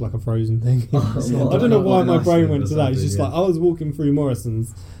 I thought it was like a frozen thing. Oh, I don't know why like my an brain Iceland went or to that. It's something, just yeah. like I was walking through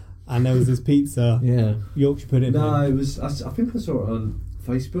Morrison's, and there was this pizza. Yeah. Yorkshire pudding. No, it was. I think I saw it on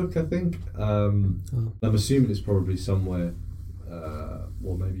Facebook. I think. I'm assuming it's probably somewhere,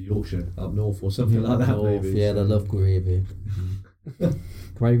 or maybe Yorkshire up north or something like that. North, Maybe. yeah, they love gravy.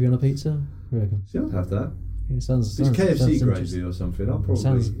 Gravy on a pizza? What do you reckon? See, I'd have that. Yeah, sounds. It's KFC sounds gravy interesting. or something. I'll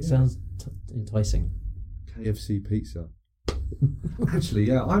probably. Sounds enticing. KFC pizza. Actually,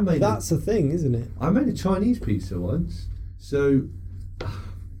 yeah, That's a thing, isn't it? I made a Chinese pizza once. So,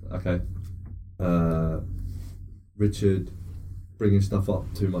 okay, Richard, bringing stuff up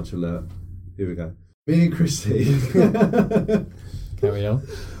too much alert. Here we go. Me and Chrissy. Carry on.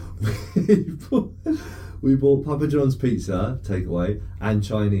 we bought Papa John's pizza takeaway and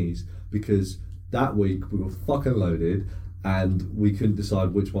Chinese because that week we were fucking loaded and we couldn't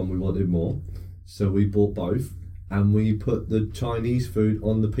decide which one we wanted more. So we bought both and we put the Chinese food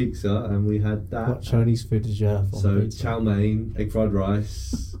on the pizza and we had that. What Chinese food did you have on So the pizza? chow mein, egg fried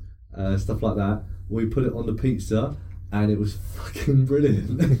rice, stuff like that. We put it on the pizza and it was fucking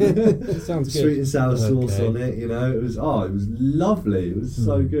brilliant. Sounds Sweet good. and sour sauce Okay. on it, you know. It was lovely. It was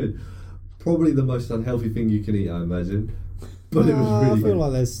so good. Probably the most unhealthy thing you can eat, I imagine. But it was I really feel good.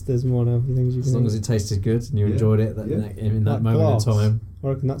 like there's more healthy things you can As long eat. as it tasted good and you Yeah. enjoyed it Yeah. in that Like moment glass. in time. I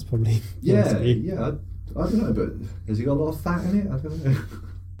reckon that's probably Yeah, to eat. yeah. I don't know, but has it got a lot of fat in it? I don't know.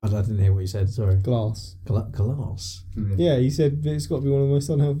 I didn't hear what you said, sorry. Glass. Glass? Yeah, you said it's got to be one of the most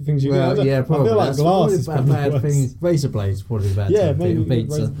unhealthy things you can eat. yeah, probably. I feel like That's glass probably is probably bad worse. thing. Razor blades probably bad. Yeah, to maybe eat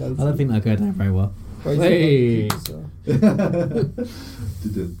pizza. razor blades. I don't think that'll go down very well. Razor Hey. pizza.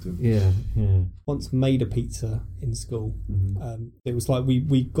 Yeah. Once made a pizza in school. Mhm. It was like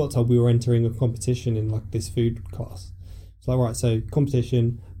we got told we were entering a competition in like this food class. It's like, right, so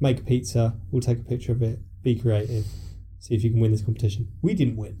competition, make a pizza, we'll take a picture of it, be creative, see if you can win this competition. We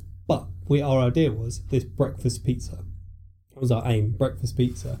didn't win, but our idea was this breakfast pizza. That was our aim, breakfast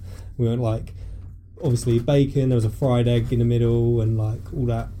pizza. We went like, obviously bacon, there was a fried egg in the middle and like all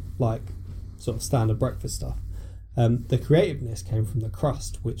that like sort of standard breakfast stuff. The creativeness came from the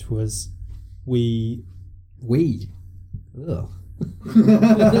crust, which was We. Ugh.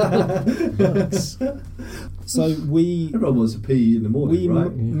 so we Everyone wants a pea in the morning, we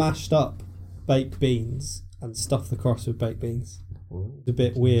right? mashed up baked beans and stuffed the crust with baked beans. It's a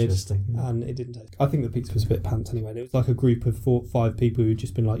bit weird, Interesting. and it didn't taste. I think the pizza was a bit pants anyway. And it was like a group of 4-5 people who'd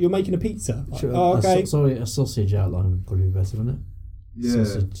just been like, "You're making a pizza." Like, Sure, oh, okay. Sorry, a sausage outline would probably be better, wouldn't it? Yeah.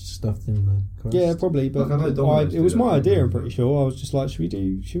 Sausage stuffed in the crust. Yeah, probably. But Like, I know Domino's it was do my that. idea. I'm pretty sure. I was just like, "Should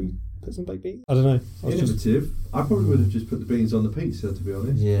we put some baked beans?" I don't know. I was just Innovative. I probably would have just put the beans on the pizza, to be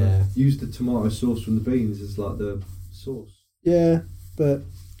honest. Yeah. Use the tomato sauce from the beans as like the sauce. yeah, but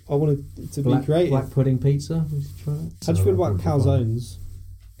I wanted it to be creative. Black pudding pizza. We should try it. How do you feel about Probably fine. calzones?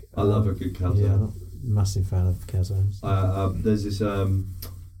 I love a good calzone. Yeah, I'm not a massive fan of calzones. There's this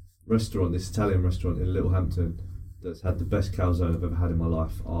restaurant, this Italian restaurant in Littlehampton that's had the best calzone I've ever had in my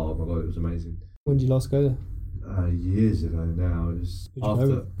life. Oh my god, it was amazing. When did you last go there? Years ago now. It was Did you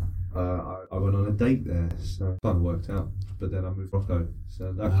go after I went on a date there, so it kind of worked out. But then I moved to Morocco,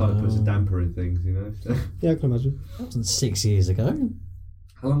 so that kind of puts a Oh. damper in things, you know. Yeah, I can imagine. That wasn't 6 years ago.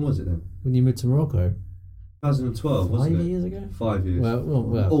 How long was it then? When you moved to Morocco. 2012, 5 wasn't it? years ago? 5 years.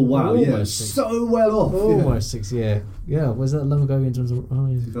 Well, Oh wow, yeah, almost six. so well off. Almost 6, yeah. Yeah, was that long ago in terms of... Oh,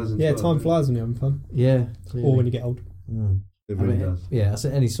 yeah. 2012. Yeah, time flies when you're having fun, Yeah. or when you get old. Mm. It I really mean, does. yeah, I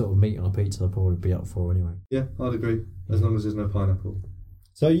said any sort of meat on a pizza I'd probably be up for anyway. Yeah, I'd agree. As long as there's no pineapple.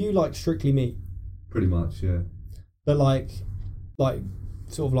 So you like strictly meat, Pretty much, yeah. but like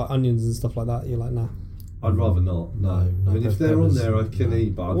sort of like onions and stuff like that. You're like, nah. I'd rather not. No. No, I mean, if they're on peppers, there, I can no.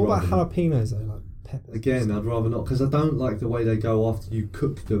 eat, but I'd What rather about not. jalapenos though, like peppers? Again, I'd rather not because I don't like the way they go after you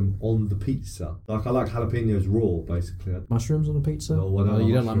cook them on the pizza. Like I like jalapenos raw, basically. Mushrooms on a pizza? No, I don't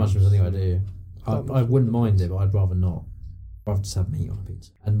you like don't like mushrooms. mushrooms anyway, do you? Don't I wouldn't mind it, but I'd rather not. I'd rather just have meat on a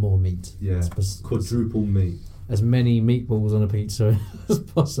pizza. And more meat. Yeah, quadruple meat. As many meatballs on a pizza as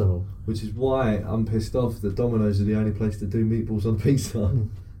possible. Which is why I'm pissed off that Domino's are the only place to do meatballs on pizza.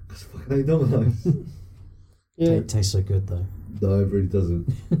 Because I fucking hate Domino's. Yeah, It tastes so good though. No, it really doesn't.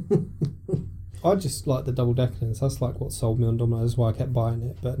 I just like the double decadence. That's like what sold me on Domino's. That's why I kept buying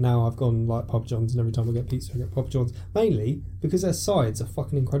it. But now I've gone like Papa John's, and every time I get pizza, I get Papa John's. Mainly because their sides are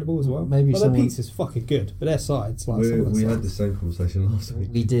fucking incredible as well. Maybe their someone- pizza's fucking good, but their sides, like some of their We had sides- the same conversation last week.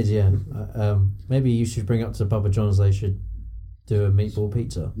 We did, yeah. Maybe you should bring up to Papa John's they should do a meatball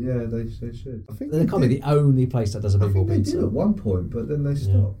pizza. Yeah, they should. I think They can't be the only place that does a I meatball think they pizza. did at one point, but then they Yeah.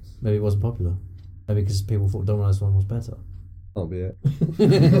 stopped. Maybe it wasn't popular. Maybe because people thought Domino's one was better. Can't be it.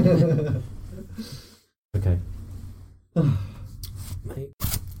 Okay. Mate.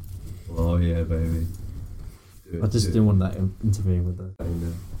 Oh yeah, baby. I just didn't want that interfering with the.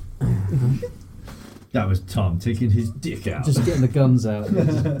 That was Tom taking his dick out. Just getting the guns out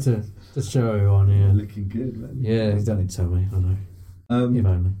to show everyone, yeah. Looking good, man. Yeah, you don't need to tell me, I know. If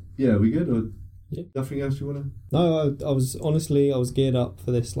only. Yeah, we good? Or Yeah. nothing else you want No, I was geared up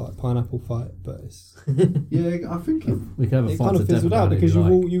for this like pineapple fight, but it's to? Yeah, I think We can have a it fight kind to of death fizzled out about it because if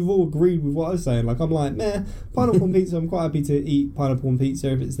you like. you've all agreed with what I was saying. Like I'm like, meh, pineapple on pizza. I'm quite happy to eat pineapple on pizza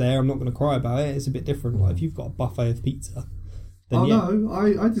if it's there. I'm not going to cry about it. It's a bit different. Like if you've got a buffet of pizza, then Oh yeah. no,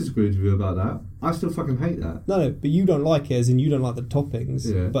 I disagreed with you about that. I still fucking hate that. No, but you don't like it, as in you don't like the toppings.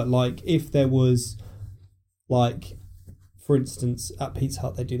 Yeah. But like, if there was, like, for instance, at Pizza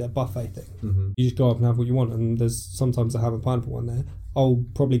Hut they do their buffet thing. Mm-hmm. You just go up and have what you want, and there's sometimes they have a pineapple one there. I'll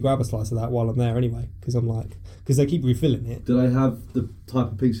probably grab a slice of that while I'm there anyway, because they keep refilling it. Do they have the type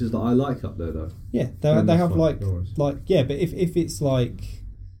of pizzas that I like up there though? Yeah, Then they that's have fine, no worries. yeah, but if it's like,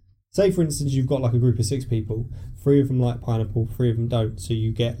 say for instance you've got like a group of 6 people, 3 of them like pineapple, 3 of them don't, so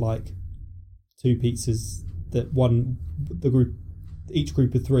you get like 2 pizzas that each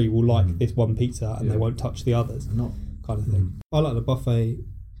group of 3 will like this one pizza and Yeah. they won't touch the others, Not kind of thing. I like the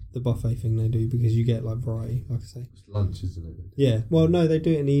buffet thing they do because you get like variety, like I say. It's lunch, isn't it? Yeah, well no, they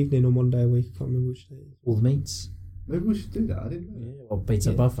do it in the evening on one day a week. I can't remember which day it is. all the meats. Maybe we should do that. I didn't know. Or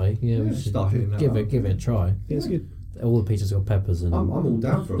pizza Yeah. buffet. Yeah, Yeah, we should start hitting that give up. it a try. Yeah, it's good. All the pizzas got peppers and. I'm all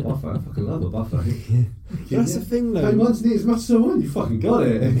down for a buffet. I fucking love a buffet. That's the thing though. Hey, once need as much as I want. You fucking got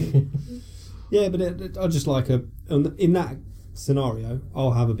it. Yeah, but I just like in that scenario,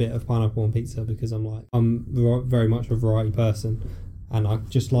 I'll have a bit of pineapple on pizza because I'm very much a variety person, and I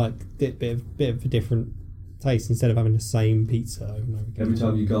just like a bit of a different taste instead of having the same pizza over and over again. Every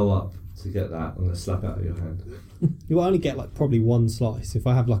time you go up to get that, I'm gonna slap it out of your hand, You will only get like probably one slice. If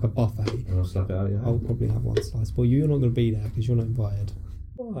I have like a buffet, and I'll slap it out of your I'll hand. probably have one slice. But you're not going to be there because you're not invited.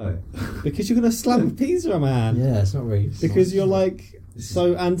 Why? Because you're going to slap a pizza, man. Yeah, it's not really. Because you're like This is-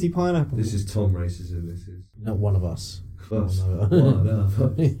 so anti-pineapple. This is Tom racism. This is Not one of us. first. Oh, no. One of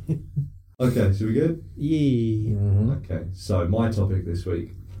us. Okay, so we good? Yeah. Mhm. Okay, so my topic this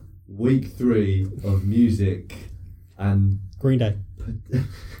week, week 3 of music and Green Day.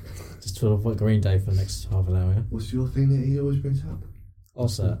 Just to avoid Green Day for the next half an hour. Yeah? what's your thing that he always brings up?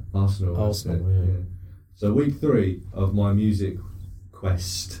 Also, Arsenal. that's Arsenal, it, yeah. So week 3 of my music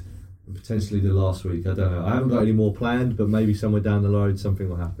quest, and potentially the last week. I don't know. I haven't got any more planned, but maybe somewhere down the road something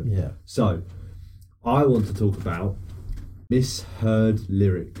will happen. yeah. So, I want to talk about misheard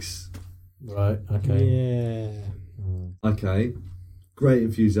lyrics. Right. Okay. Yeah. Mm. Okay, great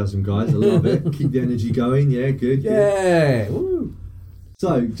enthusiasm, guys. I love it. Keep the energy going. Yeah, good. good. Yeah. Woo.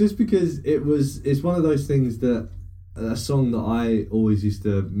 So, just because it's one of those things that a song that I always used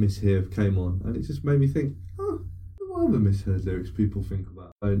to mishear came on, and it just made me think, what other misheard lyrics people think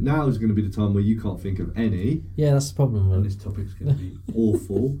about? So now is going to be the time where you can't think of any, Yeah, that's the problem. and With this topic's going to be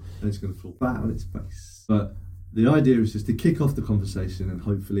awful, and it's going to fall flat on its face. But the idea is just to kick off the conversation, and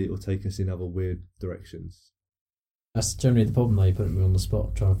hopefully it will take us in other weird directions. That's generally the problem. Though, you put me on the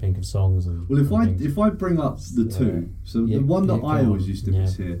spot trying to think of songs. And Well, things. if I bring up the two, so Yeah, the one that yeah, I go always on. used to Yeah.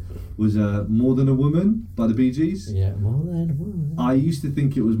 mishear was "More Than a Woman" by the Bee Gees. Yeah, more than a woman. I used to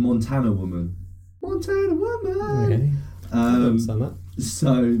think it was Montana Woman. Montana Woman. Okay. I understand that.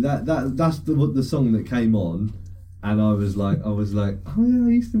 So that's the song that came on, and I was like, oh yeah, I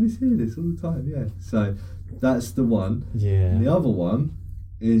used to mishear this all the time. Yeah. So that's the one. Yeah. And the other one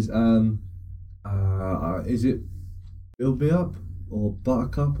is it Build Me Up or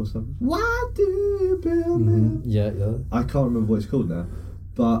Buttercup or something? Why do you build me Mhm. up? Yeah. Yeah. I can't remember what it's called now,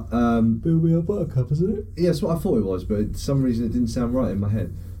 but Build me a buttercup, isn't it? yeah, that's what I thought it was, but for some reason it didn't sound right in my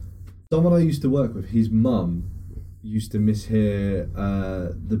head. Someone I used to work with, his mum used to mishear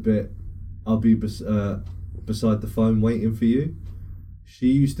the bit, "I'll be beside the phone waiting for you."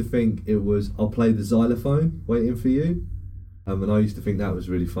 She used to think it was, "I'll play the xylophone waiting for you," and I used to think that was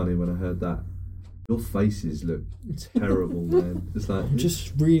really funny when I heard that. Your faces look terrible, man. It's like I'm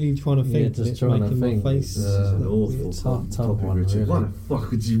just really trying to Yeah, think. just it's trying to making think. my face. this is an look awful weird. tough topic, one, Richard. really. Why the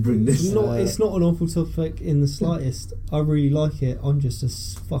fuck would you bring this? It's not an awful topic in the slightest. I really like it. I'm just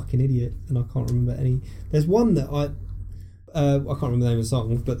a fucking idiot, and I can't remember any. There's one that I can't remember the name of the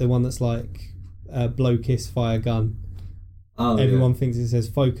song, but the one that's like "Blow Kiss Fire Gun." Oh, Everyone thinks it says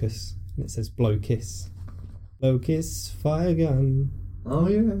 "Focus" and it says "Blow Kiss." Blow Kiss Fire Gun. Yeah. Oh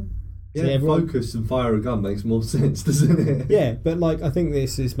yeah. Yeah, See, everyone- focus and fire a gun makes more sense, doesn't it? Yeah, but like I think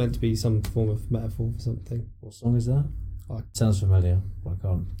this is meant to be some form of metaphor for something. What song is that? I- Sounds familiar, but I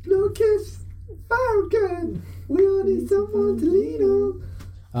can't. Lucas, fire a gun. We all need someone to lean on.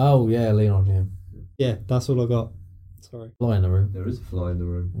 Oh, yeah, Lean on him. Yeah, that's all I got. Sorry. Fly in the room. There is a fly in the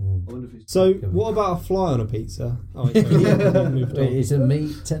room. Mm. I wonder if it's So, what about a fly on a pizza? Oh, sorry, moved on. Wait, is it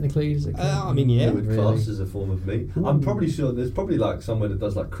meat, technically? Is it I mean, yeah. it would really? class as a form of meat. I'm probably sure there's probably like somewhere that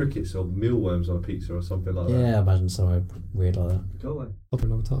does like crickets or mealworms on a pizza or something like that. Yeah, I imagine somewhere weird like that. Go away. Up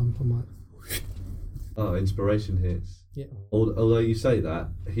another time, I might. Oh, inspiration hits. Yeah. Although you say that,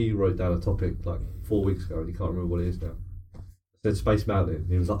 he wrote down a topic like 4 weeks ago and he can't remember what it is now. Said Space Mountain.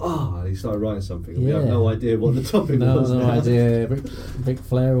 And he was like, and he started writing something. And we have Yeah. no idea what the topic No, was. no now. idea. Ric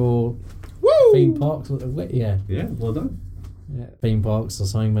Flair or Woo! theme parks? Yeah. Yeah, well done. Yeah, theme parks or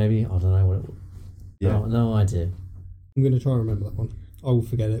something maybe. I don't know what it was. Yeah. No idea. I'm going to try and remember that one. I will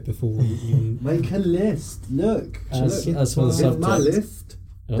forget it before we even. Make a list. Look. As Look. for the Here's subject. my list.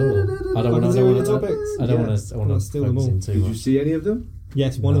 Oh, I don't want Can to. I do the topics? I don't Yeah. want to. I I'll want to steal them all. focus in too Did you much. see any of them?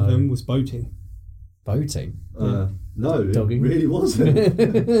 Yes, one of No. them was boating. Boating. No, Dogging. it really wasn't.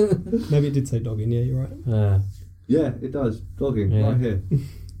 Maybe it did say dogging. Yeah, you're right. Yeah, it does. Dogging, Yeah. right here.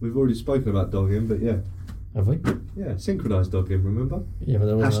 We've already spoken about dogging, but yeah. Have we? Yeah, synchronised dogging, remember? Yeah, but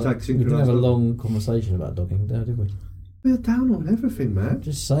there wasn't. Hashtag We didn't have a synchronised long conversation about dogging, did we? We're down on everything, man.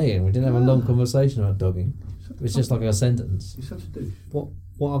 Just saying, we didn't have a long conversation about dogging. It was just like a sentence. You're such a douche.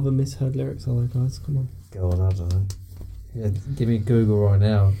 What other misheard lyrics are there, guys? Come on. God, I don't know. Yeah, give me Google right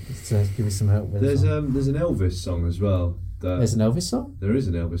now. Give me some help with There's it. an Elvis song as well. There's an Elvis song? There is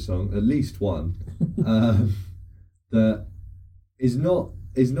an Elvis song, at least one, that is not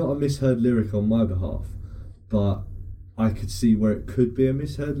a misheard lyric on my behalf, but I could see where it could be a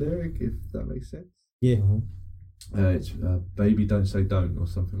misheard lyric, if that makes sense. Yeah. Mhm. It's "Baby Don't Say Don't" or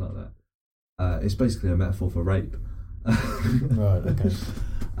something like that. It's basically a metaphor for rape. Right, okay.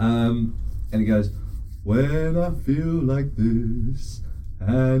 And it goes, "When I feel like this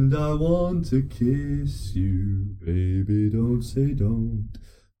and I want to kiss you, baby, don't say don't."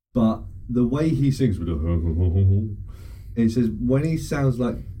 But the way he sings with it says when he sounds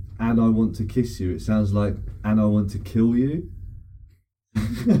like "and I want to kiss you," it sounds like "and I want to kill you."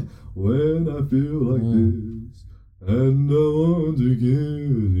 When I feel like this and I want to kill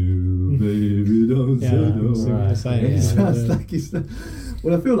you, baby, don't Yeah, say I don't. see what you're saying, It yeah, sounds yeah. like he's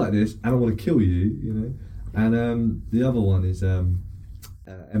when I feel like this and I want to kill you, you know. And the other one is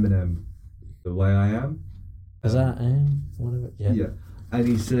Eminem, "The Way I Am." Is that whatever? Yeah. Yeah, and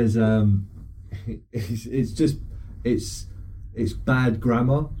he says it's bad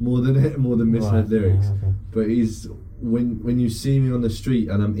grammar more than misheard Right, lyrics. yeah, okay. But he's when you see me on the street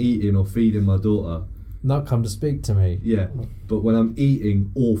and I'm eating or feeding my daughter. Not come to speak to me. Yeah, but when I'm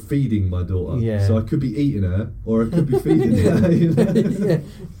eating or feeding my daughter, Yeah. so I could be eating her or I could be feeding her. You know? Yeah.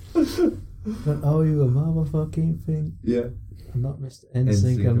 But, oh, you a motherfucking thing. Yeah. I'm not Mr.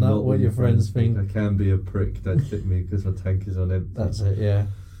 NSYNC. I'm not what your friends think. I can be a prick. Don't tip me because my tank is on empty. That's it. Yeah.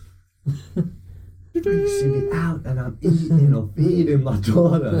 You see me out and I'm eating or feeding my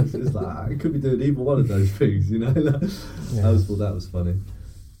daughter. It's just like I could be doing either one of those things, you know. Yeah. That was funny.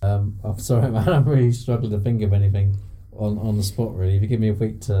 I'm sorry, man. I'm really struggling to think of anything on the spot. Really, if you give me a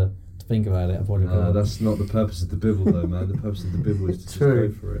week to think about it, I'll probably. That's not the purpose of the Bibble, though, man. The purpose of the Bibble is to just True.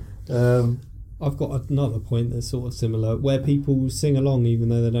 go for it. I've got another point that's sort of similar, where people sing along even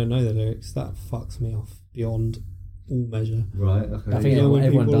though they don't know the lyrics. That fucks me off beyond all measure. Right. Okay. I think You know, when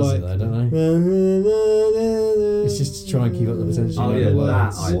everyone people does it, like- though, don't they? It's just to try and keep up the potential. Oh You know yeah, the that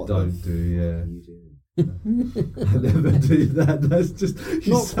words. I What the don't do. Yeah. I never do that. That's just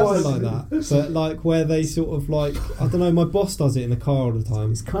Not quite like that, but like where they sort of like, I don't know, my boss does it in the car all the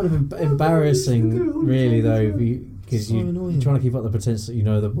time. It's kind of embarrassing, really, though, because So you're annoying. trying to keep up the pretense that you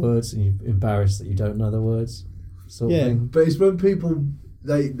know the words, and you're embarrassed that you don't know the words. Sort of Yeah. thing. But it's when people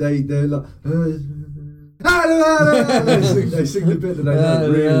they're like they sing the bit that they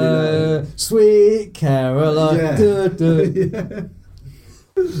don't really know. Sweet Caroline. Yeah. duh, duh. Yeah.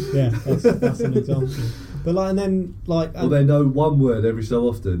 Yeah, that's an example. But like, and then like, Or they know one word every so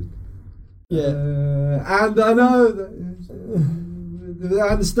often. yeah, And I know that,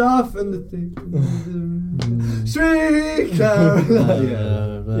 and the stuff and the thing. Sweet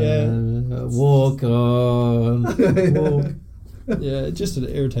Caroline. Yeah. Walk on. Walk. yeah, it just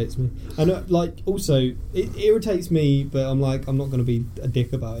irritates me. And like, also, it irritates me, but I'm like, I'm not going to be a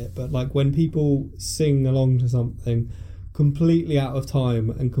dick about it. But like, when people sing along to something completely out of time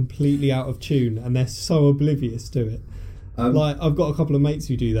and completely out of tune, and they're so oblivious to it. Like, I've got a couple of mates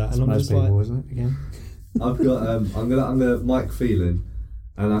who do that, and I'm Most just people, like, isn't it? Again. I've got I'm gonna Mike Phelan,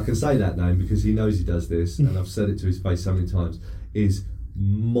 and I can say that name because he knows he does this, and I've said it to his face so many times, is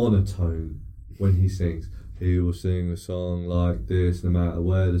monotone when he sings. He will sing a song like this, no matter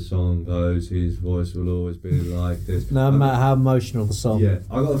where the song goes. His voice will always be like this. No matter how emotional the song. Yeah,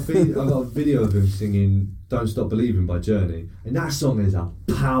 I got a video of him singing "Don't Stop Believing" by Journey, and that song is a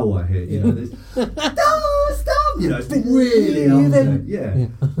power hit. You know, there's "Don't Stop." You know, it's been really hard. Yeah,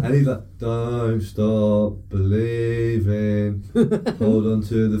 and he's like, "Don't stop believing, hold on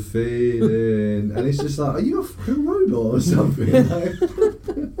to the feeling," and it's just like, are you a fucking robot or something? Like,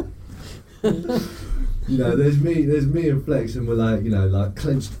 you know, there's me and Flex, and we're like, you know, like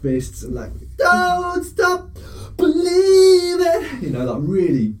clenched fists and like, don't stop believing, you know, like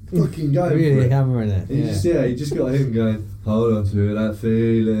really fucking going really for it. hammering it. And you just got him going, hold on to that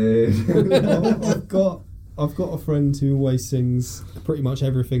feeling. I've got a friend who always sings pretty much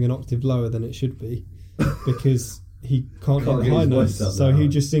everything an octave lower than it should be, because he can't hit the high notes, so he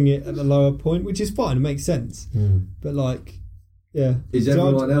just sing it at the lower point, which is fine, it makes sense. But like, yeah. Is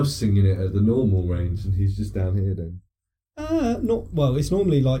everyone else singing it at the normal range and he's just down here then? Not well. It's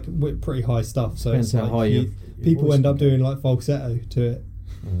normally like pretty high stuff, so Depends it's how like high people end up doing like falsetto to it.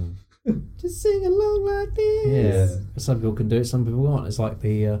 Just sing along like this. Yeah. Some people can do it, some people can't. It's like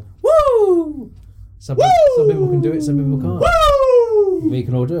the woo. Some people can do it, some people can't. Woo! We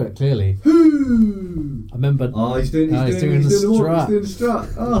can all do it clearly. Woo! I remember. He's doing the strut.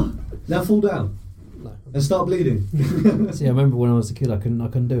 Oh, now fall down. And start bleeding. See, I remember when I was a kid, I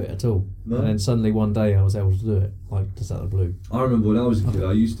couldn't do it at all. No. And then suddenly one day I was able to do it, like just out of the blue. I remember when I was a kid,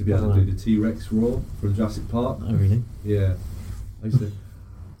 I used to be able to do the T-Rex roar from Jurassic Park. Oh, really? Yeah. I used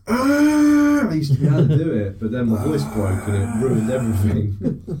to be able to do it, but then my voice broke and it ruined everything.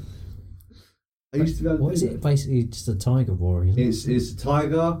 I used to be able to What is it? Basically just a tiger roaring, isn't it? It's a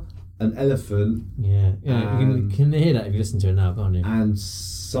tiger, an elephant. Yeah. You can hear that if you listen to it now, can't you? And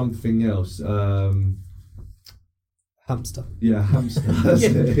something else. Hamster. Yeah, hamster. That's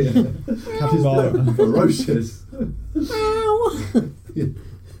it. Yeah. Capybara. Ferocious.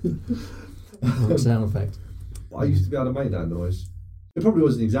 Sound effect. I used to be able to make that noise. It probably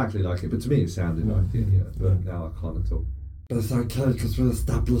wasn't exactly like it, but to me it sounded like it. Yeah, but now I can't at all. But it's okay because we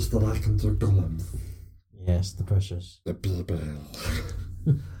established that I can do golems. Yes, the precious. I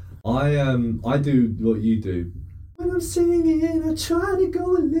do what you do. When I'm singing, I try to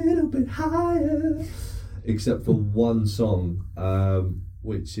go a little bit higher. Except for one song,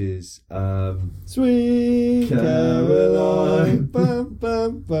 which is Sweet Caroline. Bum,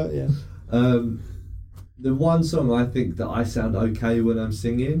 bum, bum. Yeah. The one song I think that I sound okay when I'm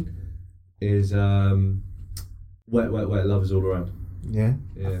singing is Wet, Wet, Wet, Love Is All Around. Yeah.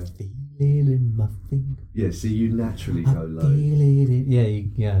 Yeah. I feel it in my finger. Yeah, so you naturally go low. Feel it in,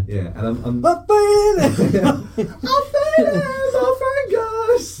 yeah. Yeah, and I'm I feel it. I feel it in my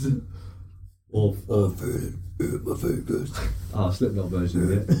fingers. Or I feel it in my fingers. Slipknot version of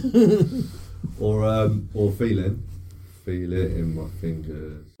it. Or feeling. Feel it in my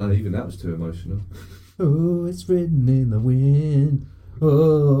fingers. And even that was too emotional. Oh, it's written in the wind.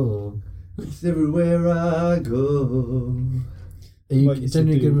 Oh, It's everywhere I go. It's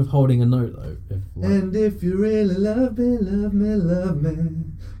only good with holding a note though. And if you really love me, love me, love me,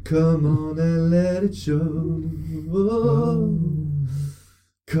 come on and let it show. Oh,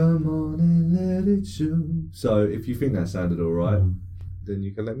 come on and let it show. So if you think that sounded alright, then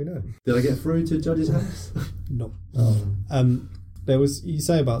you can let me know. Did I get through to Judge's house? No. There was, you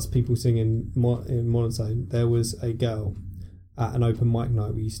say about people singing in monotone. There was a girl at an open mic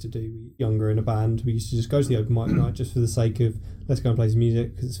night we used to do, younger in a band. We used to just go to the open mic night just for the sake of, let's go and play some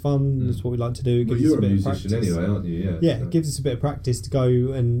music because it's fun. That's what we like to do. But you're a musician anyway, aren't you? Yeah, it gives us a bit of practice to go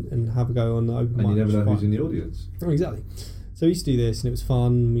and have a go on the open mic. And you never know who's in the audience. Oh, exactly. So we used to do this and it was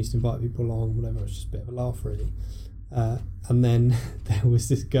fun. We used to invite people along, whatever. It was just a bit of a laugh, really. And then there was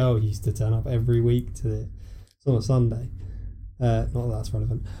this girl who used to turn up every week to it. It's on a Sunday. Not that that's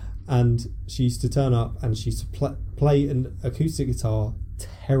relevant. And she used to turn up and she used to play an acoustic guitar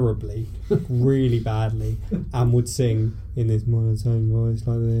terribly, really badly, and would sing in this monotone voice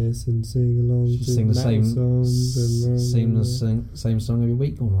like this and sing along to sing the same songs. Same song every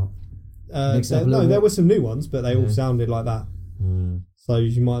week or not? There were some new ones, but they all sounded like that. So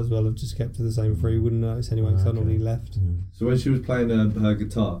you might as well have just kept to the same three. You wouldn't notice anyway because I normally left. So when she was playing her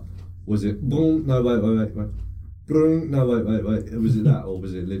guitar, was it boom? No, wait. Boom, no, wait. Was it that, or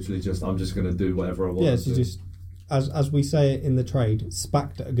was it literally just I'm just going to do whatever I want? Yeah, she just, as we say it in the trade,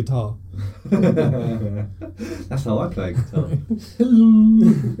 spacked at a guitar. That's how I play a guitar.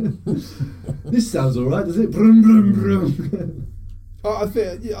 This sounds alright, does it? Brum, brum, brum. I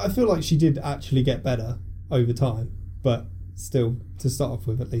feel like she did actually get better over time, but still, to start off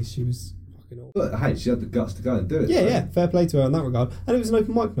with, at least she was fucking awesome. But hey, she had the guts to go and do it. Yeah, fair play to her in that regard. And it was an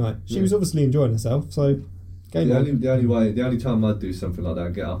open mic night. She was obviously enjoying herself, so game on. The only time I'd do something like that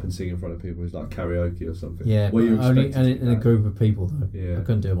and get up and sing in front of people is like karaoke or something. Yeah, where you're only expected to in a do group of people though. Yeah. I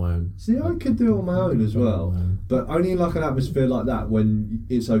couldn't do it on my own. See, I could do it on my own as well, but only in like an atmosphere like that when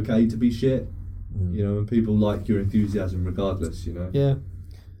it's okay to be shit, you know, and people like your enthusiasm regardless, you know. Yeah.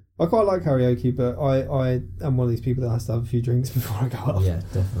 I quite like karaoke, but I am one of these people that has to have a few drinks before I go up. Yeah,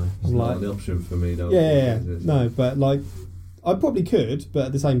 definitely. It's not an option for me, though. Yeah. No, but like, I probably could, but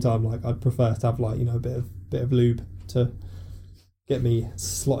at the same time, like, I'd prefer to have like, you know, a bit of lube to get me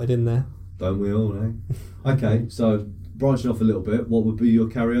slotted in there. Don't we all, eh? Okay, so branching off a little bit, what would be your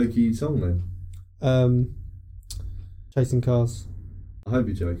karaoke song then? Chasing Cars. I hope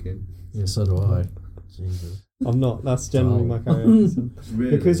you're joking. Yeah, so do I. Jesus. I'm not. That's generally my karaoke song.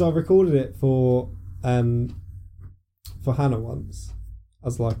 Really? Because I recorded it for Hannah once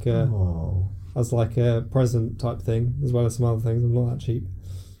as like a present type thing, as well as some other things. I'm not that cheap.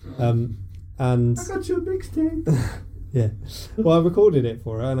 And I got you a mixtape. yeah. Well, I recorded it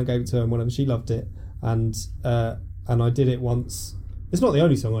for her and I gave it to her and whatever. She loved it, and I did it once. It's not the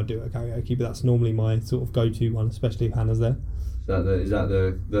only song I do at karaoke, but that's normally my sort of go-to one, especially if Hannah's there. Is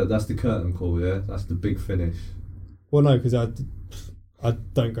that that's the curtain call? Yeah, that's the big finish. Well, no, because I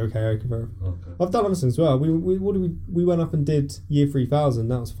don't go karaoke very. Okay. I've done other things as well. We went up and did Year 3000.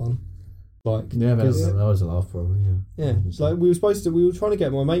 That was fun. Like, Yeah, that was a laugh probably. yeah, like we were trying to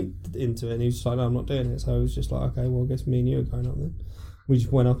get my mate into it, and he was just like, "No, I'm not doing it." So I was just like, "Okay, well, I guess me and you are going up then." We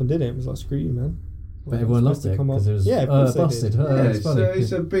just went up and did it. It was like, "Screw you, man." But everyone loved it because it was busted. Yeah, It's funny.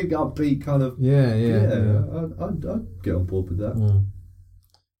 it's a big upbeat kind of. Yeah. I'd get on board with that. Mm.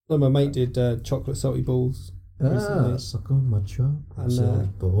 No, my mate did chocolate salty balls recently. Suck on my chocolate And, salty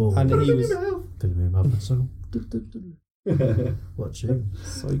ball. and he was Put me in my mouth. So, what you?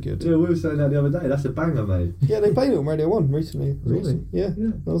 so good. Yeah, we were saying that the other day. That's a banger, mate. Yeah, they played it on Radio 1 recently. It was Really? awesome. Yeah.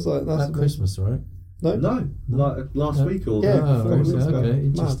 I was like, that's At Christmas, right? No. Like last week or Yeah, Oh, four weeks ago. okay, Mad.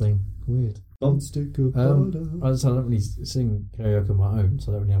 interesting. Weird. Stick of I butter. don't really sing karaoke on my own,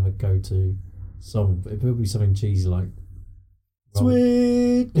 so I don't really have a go-to song. But it would be something cheesy like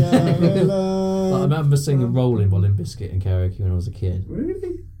Sweet Caroline. I remember singing "Rolling" by Limp Bizkit in karaoke when I was a kid.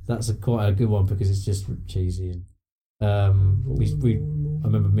 Really? That's quite a good one because it's just cheesy. And I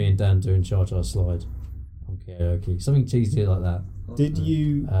remember me and Dan doing Cha Cha Slide on karaoke. Something cheesy like that. Did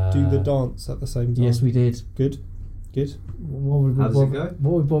you do the dance at the same time? Yes, we did. Good. How does it go?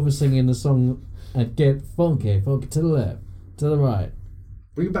 What would bother singing the song and get funky to the left, to the right,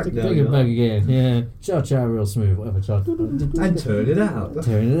 Bring it back down. bring it back again, yeah, cha cha real smooth, whatever, cha. And turn it out.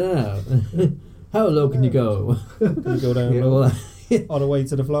 Turn it out. How low can you go? Can you go down Yeah, low? well, On the way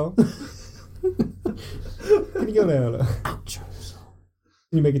to the floor? Can you go down low?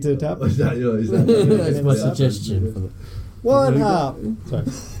 Can you make it to the top? Is that That's my suggestion. For the, One hop.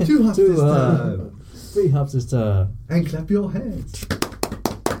 Sorry. 2 hops this hop. time. 3 hops this time. And clap your hands.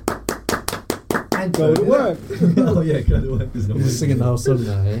 And Go to work. Oh yeah, go to work. We're singing the whole song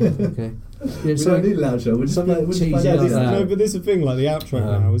now, yeah? Okay. Yeah, We don't need a loud show. We'll just something play, we'll just cheesy play Yeah, like this, that. no, but this is the thing, like the outro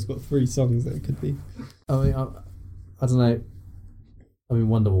Um, now has got 3 songs that it could be. I mean, I don't know. I mean,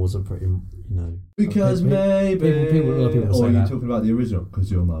 Wonderwalls are pretty, you know. Because people- maybe. a lot of people or say are you that. talking about the original?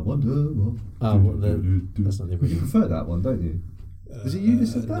 Because you're my Wonderwall. Oh, well, that's not the You original. prefer that one, don't you? Was it you that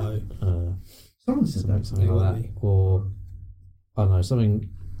said that? No. Someone said that. Something like that. Or, I don't know, something,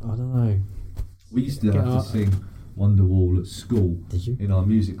 I don't know. We used to Get have to out. sing Wonderwall at school. Did you? In our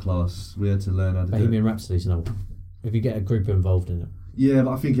music class, we had to learn how to do it. Bohemian Rhapsody's no. If you get a group involved in it. Yeah,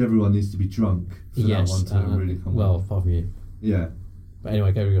 but I think everyone needs to be drunk for that one to really come well, on. apart from you. Yeah. But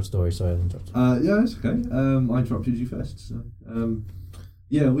anyway, go with your story, sorry I interrupted. Yeah, it's okay. I interrupted you first. So,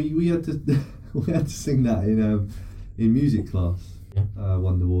 yeah, we had to we had to sing that in music class. Yeah.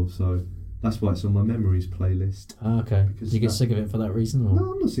 Wonderwall. So that's why it's on my memories playlist. Okay. Because Did you get that- sick of it for that reason? Or?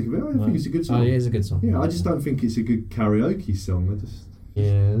 No, I'm not sick of it. I think it's a good song. Oh, yeah, it's a good song. Yeah, I just don't think it's a good karaoke song. I just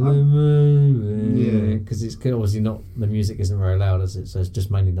Yeah, Yeah. because it's obviously not, the music isn't very loud, is it? So it's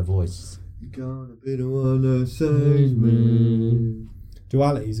just mainly the voice. you're gonna be the one that saves me.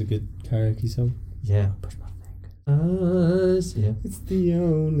 Duality's a good karaoke song. Yeah. Push my fingers. Yeah. It's the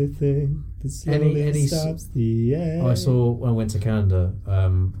only thing that slowly Any stops the air. I saw when I went to Canada,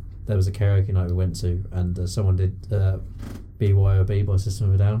 there was a karaoke night we went to, and someone did BYOB by System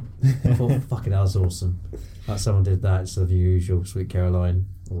of a Down. I thought, fucking hell, that's awesome. Like someone did that instead of the usual Sweet Caroline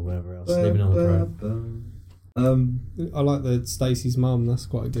or whatever else. Living on the Prayer. I like the Stacey's Mum. That's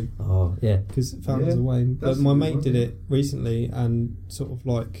quite a good, Oh, yeah. because Fountains Yeah, of Wayne. But that's my a good mate one. did it recently and sort of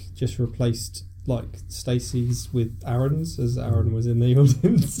like just replaced like Stacey's with Aaron's, as Aaron was in the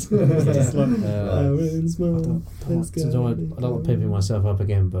audience. Just like, Aaron's mum. I don't like pimping myself up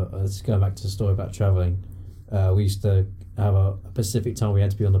again, but let's go back to the story about travelling. We used to have a specific time we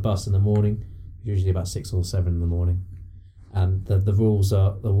had to be on the bus in the morning, usually about 6 or 7 in the morning. And the rules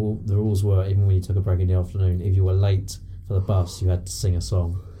were, even when you took a break in the afternoon, if you were late for the bus, you had to sing a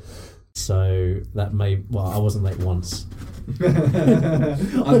song. So that I wasn't late once.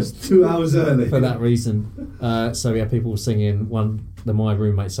 I was 2 hours early. For that reason. So we had people singing, my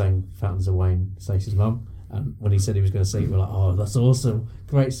roommate sang Fountains of Wayne, Stacey's mum. And when he said he was going to sing it, we were like, oh, that's awesome.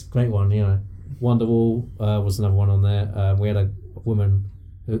 Great one, you know. Wonderwall was another one on there. We had a woman,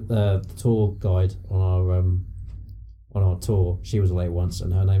 the tour guide on our tour. She was late once,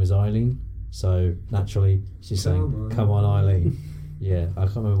 and her name is Eileen. So naturally, she sang "Come On, Eileen." Yeah, I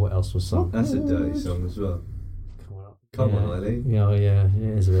can't remember what else was sung. That's a dirty song as well. Come on, Eileen. Yeah,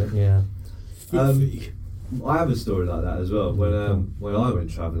 it is a bit. Yeah. I have a story like that as well. When I went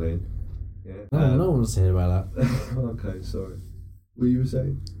travelling. Yeah. No one wants to hear about that. Okay, sorry. What you were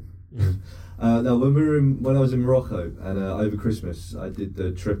saying? Yeah. No, when I was in Morocco and over Christmas, I did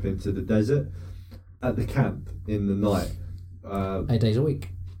the trip into the desert at the camp in the night. 8 days a week.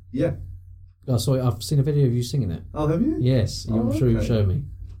 Yeah. Oh, sorry, I've seen a video of you singing it. Oh, have you? Yes, I'm sure you showed me.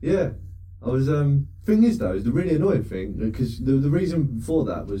 Yeah. I was. Thing is, though, is the really annoying thing, because the reason for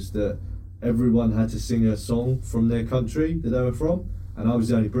that was that everyone had to sing a song from their country that they were from, and I was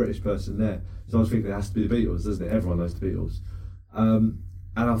the only British person there. So I was thinking it has to be the Beatles, doesn't it? Everyone knows the Beatles. And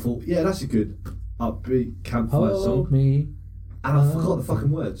I thought, yeah, that's a good upbeat campfire song. Me. And I forgot the fucking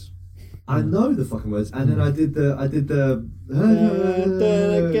words. I know the fucking words, and then I did the.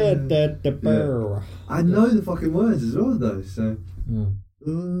 Yeah. I know the fucking words as well, though. So.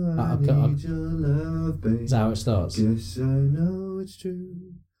 Ooh, I need your love, babe. Is that how it starts? Guess I know it's true.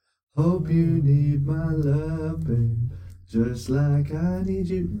 Hope you need my love, babe. Just like I need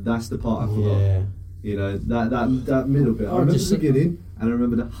you. That's the part I forgot. Yeah. You know, that middle bit. I remember the beginning, and I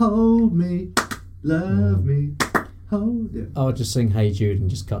remember the hold me, love me, hold it. I would just sing Hey Jude and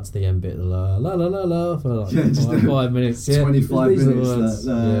just cut to the end bit, la la la la la, for like 5 minutes. 25 minutes.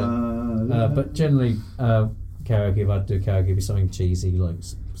 But generally, karaoke, if I'd do karaoke, it'd be something cheesy like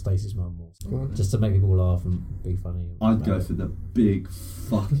Stacey's Mum, just to make people laugh and be funny. I'd go for the big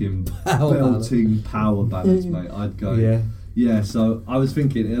fucking belting power ballads, mate. I'd go. Yeah, so I was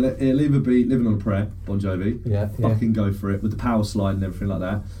thinking it'll either be Living on a Prayer, Bon Jovi. Fucking go for it with the power slide and everything like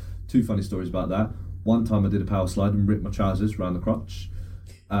that. 2 funny stories about that. One time I did a power slide and ripped my trousers around the crotch.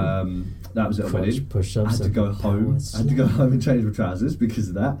 That was at a wedding. I had to go home. I had to go home and change my trousers because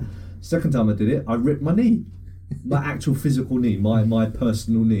of that. Second time I did it, I ripped my knee. My actual physical knee, my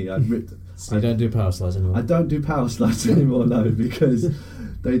personal knee. I ripped. So you don't do power slides anymore? I don't do power slides anymore, no, because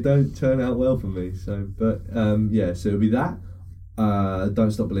they don't turn out well for me. So, but so it'll be that.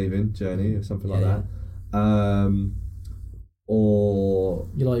 Don't Stop Believing, Journey, or something like that. Or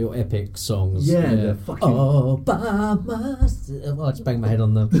you like your epic songs? Yeah. Fucking. Oh, by myself. I just bang my head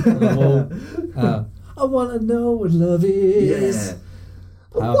on the wall. I wanna know what love is. Yeah.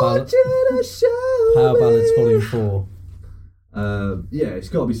 Power Ballads Volume 4. It's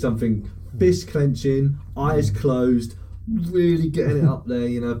got to be something fist clenching, eyes closed, really getting it up there,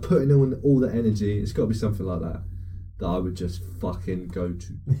 you know, putting on all the energy. It's got to be something like that I would just fucking go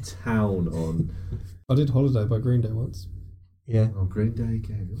to town on. I did Holiday by Green Day once. Yeah. Oh, Green Day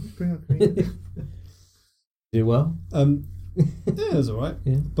again. Let's bring up Green Day. Do well? Yeah, it was alright.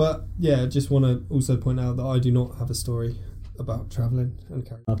 Yeah. But yeah, I just want to also point out that I do not have a story about travelling and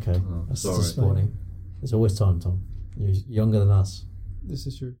karaoke. Okay, that's disappointing. There's always time, Tom. You're younger than us. This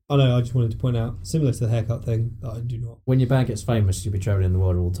is true. I know, I just wanted to point out, similar to the haircut thing, that I do not. When your band gets famous, you'll be travelling the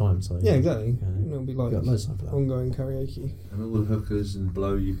world all the time. So yeah, exactly. It'll be like ongoing karaoke. And all the hookers and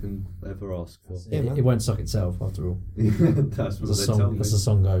blow you can ever ask for. Yeah, it won't suck itself, after all. That's what they tell me. As the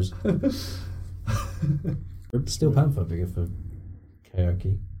song goes. Steel Panther bigger for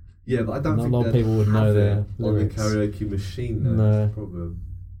karaoke. Yeah, but I don't think a lot of people would know their lyrics on the karaoke machine. Though, no, that's a problem.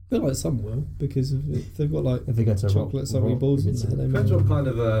 I feel like some will, because if they've got like if they go to chocolate soggy balls in there. Depends what kind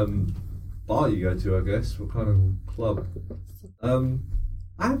of bar you go to, I guess. What kind of club?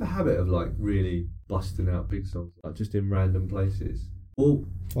 I have a habit of like really busting out big songs, like just in random places. Well,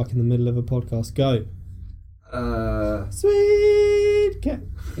 like in the middle of a podcast. Go. Sweet cat.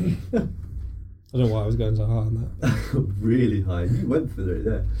 I don't know why I was going so high on that. Really high. You went for it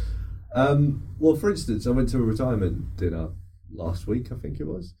there. Well, for instance, I went to a retirement dinner last week, I think it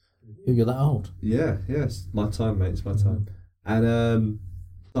was. You're that old? Yeah, yes. My time, mate. It's my time. And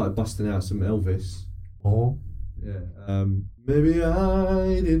started busting out some Elvis. Oh. Yeah. Maybe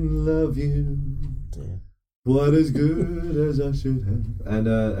I didn't love you quite as good as I should have. And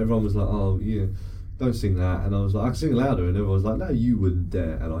everyone was like, oh, yeah, don't sing that. And I was like, I can sing louder. And everyone was like, no, you wouldn't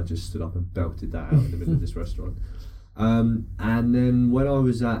dare. And I just stood up and belted that out in the middle of this restaurant. And then when I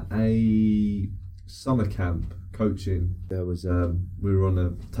was at a summer camp coaching, there was we were on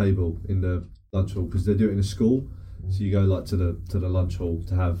a table in the lunch hall because they do it in a school. So you go like to the lunch hall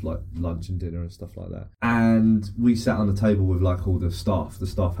to have like lunch and dinner and stuff like that. And we sat on the table with like all the staff. The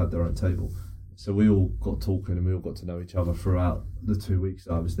staff had their own table. So we all got talking and we all got to know each other throughout the 2 weeks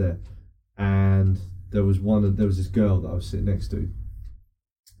that I was there. And there was this girl that I was sitting next to.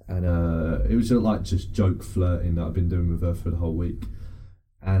 And it was like just joke flirting that I've been doing with her for the whole week.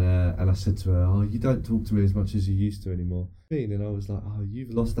 And I said to her, oh, you don't talk to me as much as you used to anymore. And I was like, oh, you've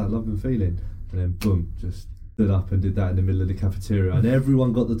lost that love and feeling. And then boom, just stood up and did that in the middle of the cafeteria. And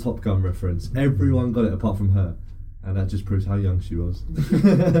everyone got the Top Gun reference. Everyone got it apart from her. And that just proves how young she was.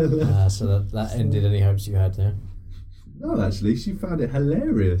 So that ended any hopes you had there? No, actually, she found it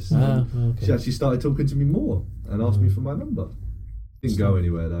hilarious. Okay. She actually started talking to me more and asked me for my number. Didn't go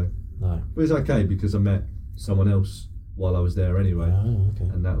anywhere though. No. But it's okay because I met someone else while I was there anyway. Oh, okay.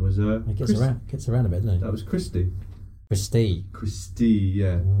 And that was It gets around a bit, doesn't it? That was Christy. Christy,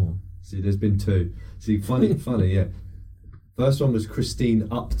 yeah. Oh. See, there's been two. See, funny, yeah. First one was Christine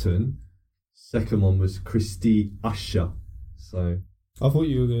Upton. Second one was Christy Usher. So I thought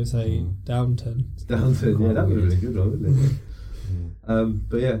you were going to say Downton. Downton, yeah, that would have been a good one, wouldn't it?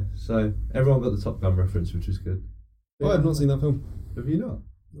 But yeah, so everyone got the Top Gun reference, which was good. Yeah. I have not seen that film. Have you not?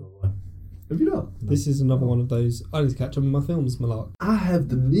 No. Have you not? This is another one of those. I need to catch up on my films, Malak. I have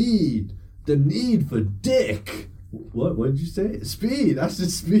the need for dick. What did you say? Speed. That's the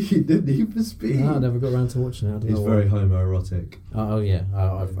speed. The need for speed. No, I never got around to watching it. I don't It's know very why. homoerotic. Oh yeah,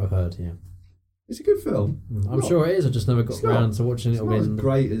 I've heard. Yeah, It's a good film. I'm sure it is. I just never got around to watching it. It's not as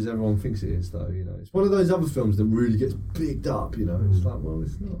great as everyone thinks it is, though. You know, it's one of those other films that really gets bigged up. You know, it's like, well,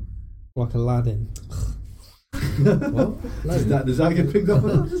 it's not. Like Aladdin. What? Does that get picked up?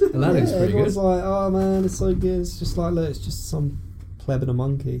 Aladdin's pretty Everyone's good. like, oh man, it's so good. It's just like, look, it's just some pleb and a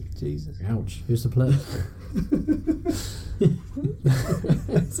monkey. Jesus. Ouch. Who's the player?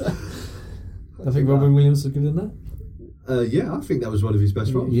 I think Robin Williams was good in that. Yeah, I think that was one of his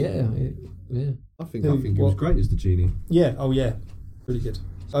best roles. Yeah. I think he was great as the genie. Yeah, oh yeah. Really good.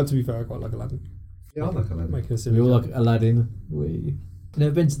 To be fair, I quite like Aladdin. Yeah, I like Aladdin. Making a silly We all joke. like Aladdin. We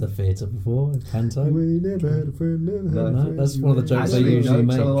never been to the theatre before. Panto. We never had a friend, never had a No, friend. that's one of the jokes they Actually, usually no,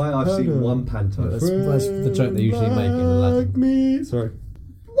 make. tell the way, I've seen Hello. one panto. That's the joke they usually make in Aladdin. Like me. Sorry.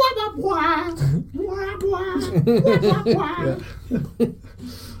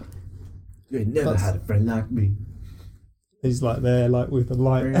 You ain't never had a friend like me. He's like there, like with the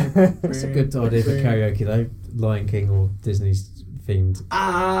light. That's a good idea for karaoke though. Lion King or Disney's themed.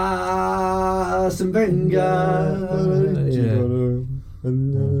 Some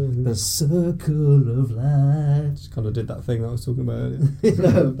The circle of light. Just kind of did that thing that I was talking about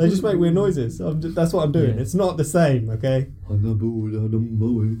earlier. They just make weird noises. That's what I'm doing. Yeah. It's not the same, okay?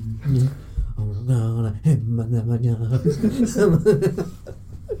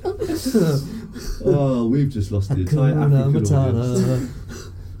 Oh, we've just lost the entire Hakuna African audience. Matata.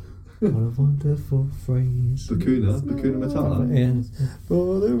 What a wonderful phrase. Hakuna Matata. Yeah.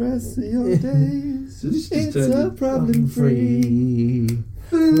 For the rest of your days, So this just it's turned a problem free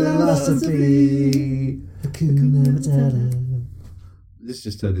philosophy. Hakuna Matata. This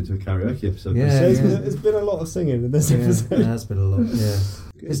just turned into a karaoke episode. Yeah, basically. It's been a lot of singing in this Yeah, episode. that's been a lot. Yeah.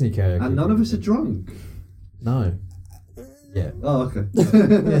 Disney karaoke. And none of us are drunk. No. Yeah. Oh, okay.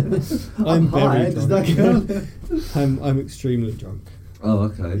 I'm high, very does that drunk. count? I'm extremely drunk. Oh,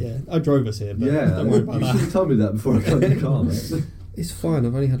 okay. Yeah, I drove us here, but Yeah, don't worry about you should that. have told me that before I got in the car, mate. It's fine.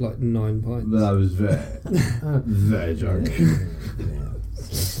 I've only had like 9 pints. But I was very drunk.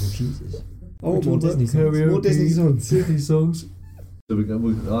 Jesus. Oh, Which more one? Disney songs. Karaoke. More Disney songs. Disney songs. So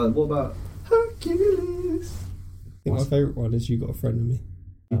what about Hercules? I think my favourite one is You Got a Friend in Me.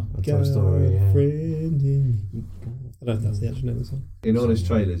 Oh, a Got Toy Story. a Yeah. friend in me. I don't know if that's the actual name of the song. In Honest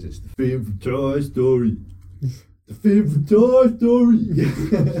Trailers, it's the film from Toy Story. The film from Toy Story.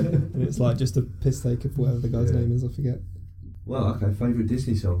 And it's like just a piss take of whatever the guy's Yeah. name is, I forget. Well, okay, favourite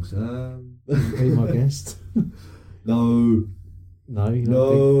Disney songs. Be my guest. No, No, you're not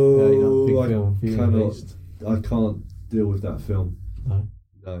no, big I film viewing cannot. beast. I can't deal with that film. No.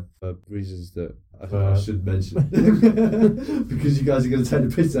 No, for reasons that I Uh, should mention. Because you guys are going to take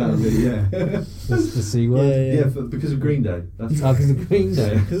the piss out of me, yeah. The C word. Yeah, because of Green Day. That's Oh, because of Green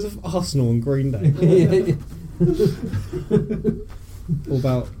Day. Because of Arsenal and Green Day. Yeah. What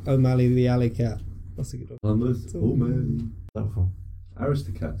about O'Malley the Alley Cat? That's a good one. I'm a O'Malley. That was from.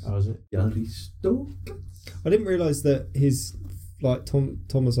 Aristocats. Oh, is it? Aristocats. I didn't realise that his like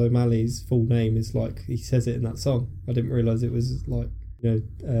Thomas O'Malley's full name is like he says it in that song. I didn't realise it was like I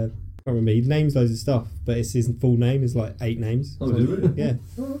can't remember. He names loads of stuff, but it's his full name is like 8 names. Oh, did it? Yeah.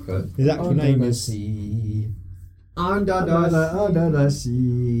 Oh, okay. His actual name is Under the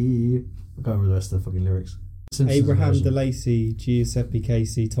sea. I can't remember the rest of the fucking lyrics. Simpsons Abraham version. DeLacy, Giuseppe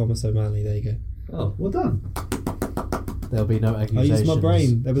Casey, Thomas O'Malley. There you go. Oh, well done. There'll be no I accusations. used my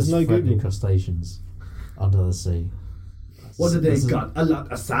brain. There was Just no threatening Google. crustaceans under the sea. What did they This is- got? A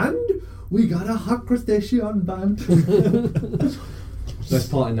lot of sand? We got a hot crustacean band. Best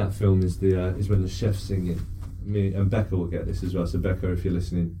part in that film is when the chef's singing. Me and Becca will get this as well. So Becca, if you're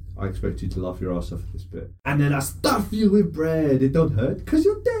listening, I expect you to laugh your ass off at this bit. And then I stuff you with bread. It don't hurt because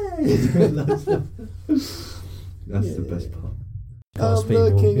you're dead. That's the best part. Cast I'm the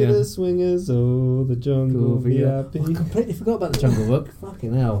people, king yeah. of the swingers, oh, the jungle VIP. I completely forgot about the Jungle Book.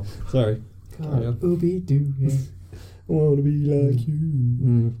 Fucking hell. Sorry. Carry on. Ooby-doo, yeah. I want to be like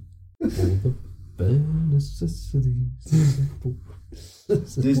you. All the bare necessities.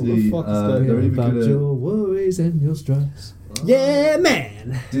 Disney, What the fuck is they're going even about gonna, your worries and your stripes. Yeah,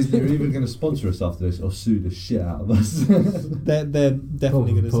 man. Disney are either going to sponsor us after this or sue the shit out of us. They're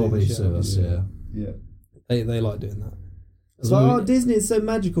definitely going to Probably see sue us, yeah. Yeah. They like doing that. It's As like, long oh, as- Disney is so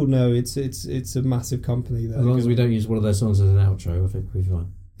magical. No, it's a massive company. As long as we don't use one of their songs as an outro, I think we'll be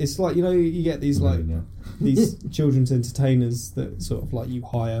fine. It's like, you get these like Yeah. these children's entertainers that sort of like you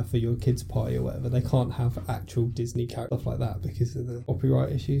hire for your kids' party or whatever. They can't have actual Disney characters stuff like that because of the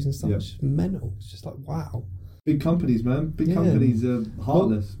copyright issues and stuff. Yeah. It's just mental. It's just like wow. Big companies, man. Big Yeah. companies are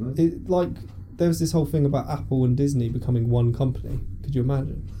heartless, man. It like there was this whole thing about Apple and Disney becoming one company. Could you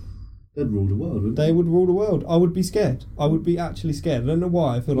imagine? They'd rule the world, wouldn't They would rule the world. I would be scared. I would be actually scared. I don't know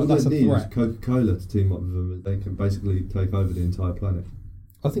why. I feel like that's a threat. Coca-Cola to team up with them. They can basically take over the entire planet.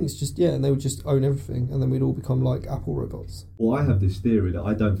 I think it's just and they would just own everything, and then we'd all become like Apple robots. Well, I have this theory that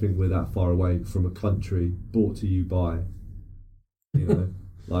I don't think we're that far away from a country brought to you by, you know,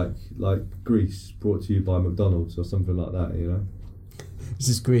 like Greece brought to you by McDonald's or something like that, you know. This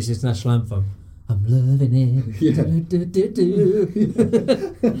is Greece's national anthem. I'm loving it. Yeah. Do-do-do-do.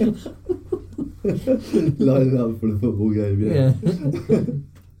 Lining up for the football game, yeah.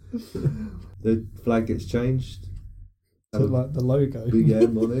 Yeah. The flag gets changed. So like the logo. Big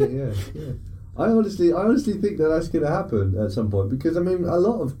M on it, yeah. I honestly think that that's going to happen at some point because I mean a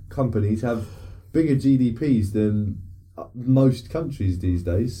lot of companies have bigger GDPs than most countries these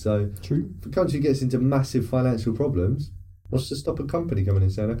days. So True. if a country gets into massive financial problems, what's to stop a company coming in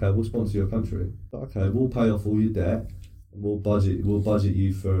and saying, "Okay, we'll sponsor your country. Okay, we'll pay off all your debt, and we'll budget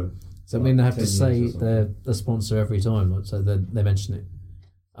you for." So I mean, they have 10 to years say or something. they're the sponsor every time. Like, so they mention it.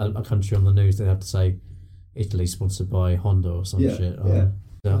 A country on the news, they have to say Italy sponsored by Honda or some Yeah, shit. yeah.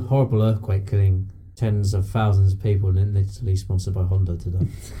 A horrible earthquake killing tens of thousands of people in Italy sponsored by Honda today.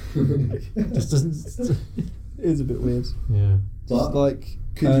 Just doesn't. It is a bit weird. Yeah. Just But like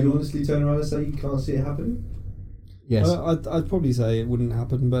could you honestly turn around and say you can't see it happening? Yes. I'd probably say it wouldn't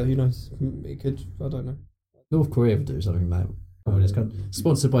happen, but who knows? It could. I don't know. North Korea would do something like communist country.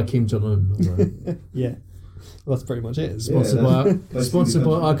 Sponsored by Kim Jong Un. Yeah, well, that's pretty much it. isn't it? Sponsored Yeah, by that's sponsored by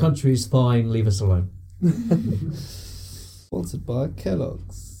basically our country's fine. Leave us alone Sponsored by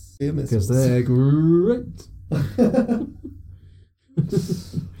Kellogg's. because they're great.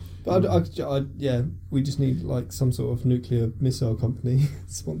 But yeah, we just need like some sort of nuclear missile company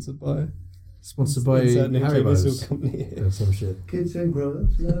sponsored by Sponsored by insert nuclear Haribo's missile company. or some shit. Kids and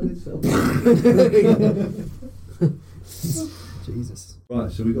grown-ups love it so Jesus.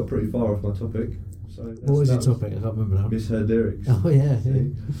 Right, so we got pretty far off my topic. So What was your topic? I can't remember now. Misheard lyrics. Oh yeah, yeah.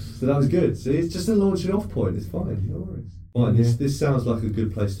 See? So that was good. See, it's just a launching off point. It's fine. No worries. Fine. Yeah. This sounds like a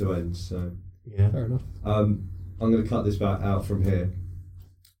good place to end. So Yeah. Fair enough. I'm going to cut this out from here.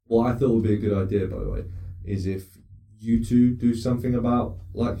 What I thought would be a good idea, by the way, is if you two do something about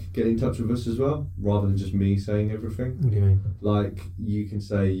like get in touch with us as well, rather than just me saying everything. What do you mean? Like you can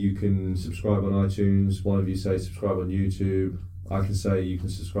say you can subscribe on iTunes. One of you say subscribe on YouTube. I can say you can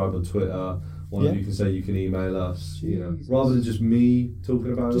subscribe on Twitter. One of Yeah. you can say you can email us. You know, Jesus. rather than just me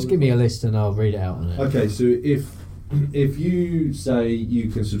talking about it. Just all give the me a time. list and I'll read it out on it. Okay, so if you say you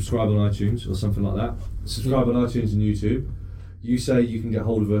can subscribe on iTunes or something like that, subscribe on iTunes and YouTube. You say you can get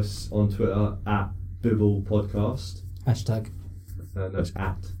hold of us on Twitter at Bibble Podcast. Hashtag. No, it's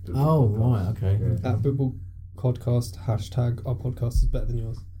at. Bibble Oh Podcast. right, okay. Yeah. At Bibble Podcast hashtag our podcast is better than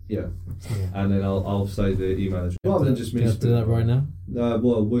yours. Yeah, Yeah. and then I'll say the email address rather than just me. Can I do that right now? No,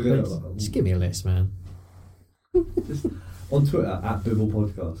 well we're gonna. Just give me a list, man. On Twitter, at Bibble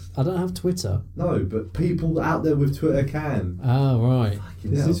Podcast. I don't have Twitter. No, but people out there with Twitter can. Oh, right.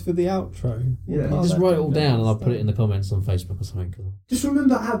 Fucking This hell. is for the outro. Yeah. What Just part write of it all that down and I'll stuff? put it in the comments on Facebook or something. Just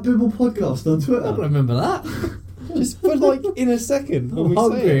remember at Bibble Podcast on I don't Twitter. remember that. Just put like in a second when I'm we say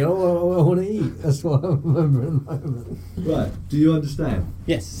hungry. it. I want to eat. That's what I remember at the moment. Right, do you understand?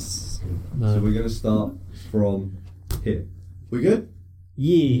 Yes. No. So we're going to start from here. We good?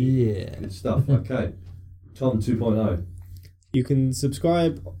 Yeah. Yeah. Good stuff, okay. Tom 2.0. You can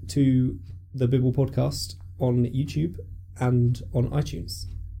subscribe to the Bibble Podcast on YouTube and on iTunes.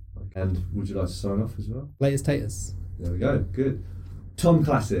 And would you like to sign off as well? Latest taters. There we go, good. Tom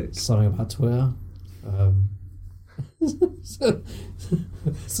Classics. Something about Twitter.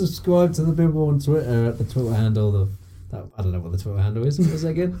 Subscribe to the Bibble on Twitter at the Twitter handle. I don't know what the Twitter handle is. What was it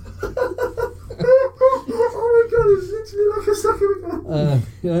again? Oh my god, it was literally like a second ago.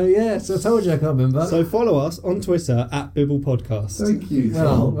 Yeah, so I told you I can't remember. So follow us on Twitter at Bibble Podcast. Thank you,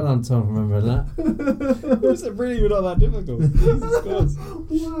 well Tom. done, Tom, for remembering that. It's really not that difficult. Jesus Christ.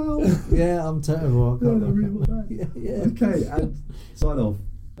 Wow. Yeah, I'm terrible. I No, can't no, really not bad. yeah. Okay, and sign off.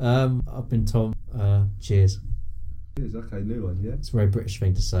 I've been Tom. Cheers. Here's okay, new one, yeah? It's a very British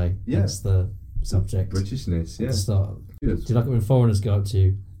thing to say. Yeah. That's the subject. Britishness, At yeah. the start. Good. Do you like it when foreigners go up to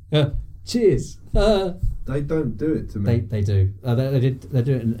you? Cheers. They don't do it to me. They do. They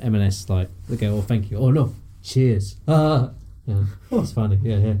do it in M&S. Like they go, oh thank you. Oh no, cheers. Yeah, it's funny.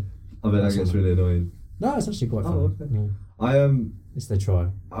 Yeah. I bet that gets really annoying. No, it's actually quite funny. Oh, okay. Yeah. I At least they try.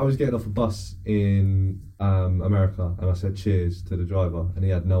 I was getting off a bus in America and I said cheers to the driver and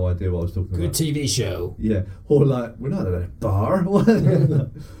he had no idea what I was talking Good about. TV show. Yeah. Or like, we're not at a bar.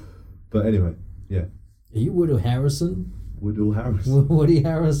 But anyway, yeah. Are you Woody Harrison? Woody Harrison. Woody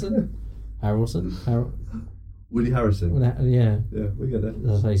Harrison? Woody Harrison. Yeah. Yeah, we get that.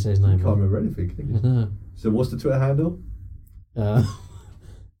 That's how you say his name. Can't remember anything, can you? No. So what's the Twitter handle?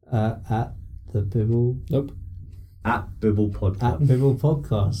 At the Bibble. Nope. At Bibble Podcast. At Bibble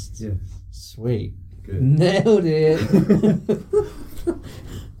Podcast. Yes. Sweet. Good. Nailed it.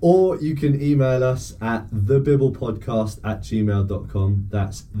 Or you can email us at thebibblepodcast@gmail.com.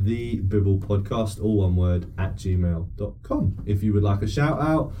 That's thebibblepodcast, all one word, @gmail.com. If you would like a shout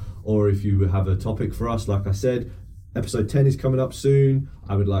out or if you have a topic for us, like I said, episode 10 is coming up soon.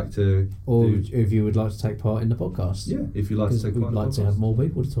 I would like to Or do, if you would like to take part in the podcast. yeah, if you'd like to Because take we'd part in the like to podcast. have more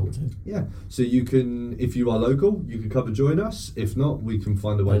people to talk to. Yeah, so you can, if you are local, you can come and join us. If not, we can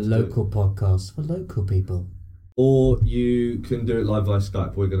find a way A to do it. local podcast for local people. Or you can do it live via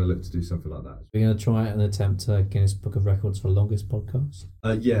Skype. We're going to look to do something like that. We're going to try and attempt Guinness Book of Records for longest podcast.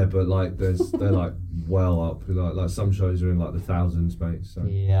 Yeah, but like they're like well up. Like some shows are in like the thousands, mate. So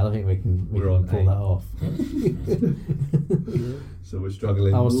Yeah, I don't think we can We're can on pull 8. that off. so we're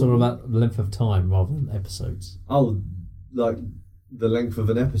struggling. I was talking about length of time rather than episodes. Oh, like the length of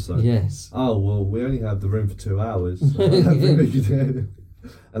an episode. Yes. Oh well, we only have the room for 2 hours. So I don't think we could do it.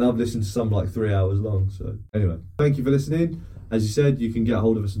 And I've listened to some like 3 hours long. So anyway, thank you for listening. As you said, you can get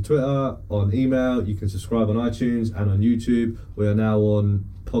hold of us on Twitter, on email. You can subscribe on iTunes and on YouTube. We are now on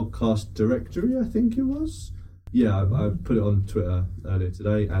Podcast Directory, I think it was. Yeah, I put it on Twitter earlier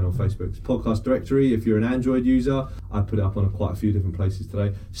today and on Facebook. It's Podcast Directory. If you're an Android user, I put it up on quite a few different places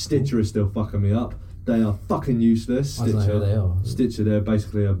today. Stitcher is still fucking me up. They are fucking useless. I don't know who they are. Stitcher, they're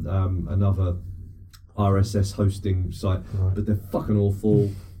basically another RSS hosting site, Right. but they're fucking awful.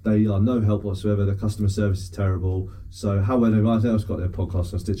 They are no help whatsoever. The customer service is terrible. So how well anyone else got their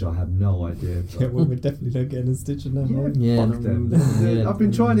podcast on Stitcher, I have no idea. Yeah, well, we definitely don't get in Stitcher now. Yeah, are we? Yeah, fuck no, them. yeah. I've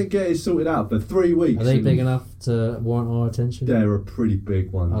been trying to get it sorted out for 3 weeks. Are they and big enough to warrant our attention? They're a pretty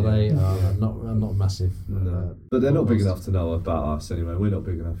big one. Are yeah. they? Yeah. Not massive. No. But they're not big podcast. enough to know about us anyway. We're not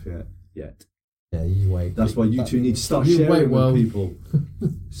big enough yet. Yeah, you wait. That's why you two need to start You sharing wait, with well. people.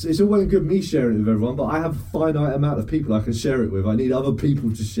 It's all well and good me sharing it with everyone, but I have a finite amount of people I can share it with. I need other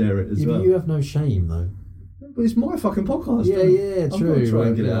people to share it as Yeah, well. but you have no shame though. But it's my fucking podcast. Yeah, I've true. got to try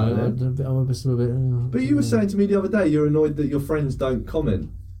and get it Yeah, out there. I'm a little bit. But you were saying to me the other day you're annoyed that your friends don't comment.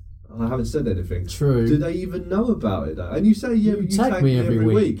 I haven't said anything. True. Do they even know about it though? And you say You you tag tag me me every every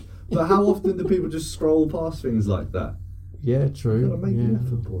week. week. But how often do people just scroll past things like that? Yeah, You've true. got to make yeah. an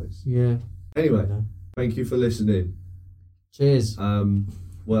effort, boys. Yeah. Anyway, You know. thank you for listening. Cheers.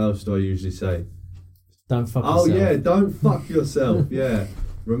 What else do I usually say? Don't fuck Oh yourself. yeah, don't fuck yourself. Yeah.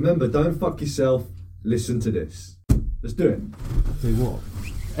 Remember, don't fuck yourself. Listen to this. Let's do it. Do what?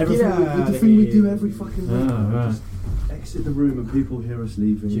 Everything Get with outta the thing we here. do every fucking week. Ah, right. Just exit the room and people hear us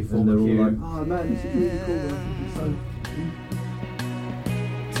leaving Do you and form they're a all queue? like, oh man, this is really cool. I think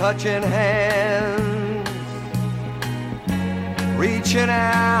it's so touching hands, reaching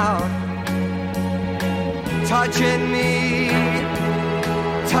out touching me,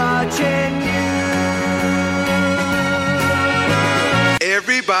 touching you.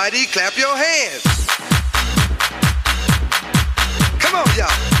 Everybody clap your hands. Come on,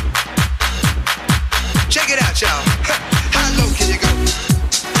 y'all. Check it out, y'all.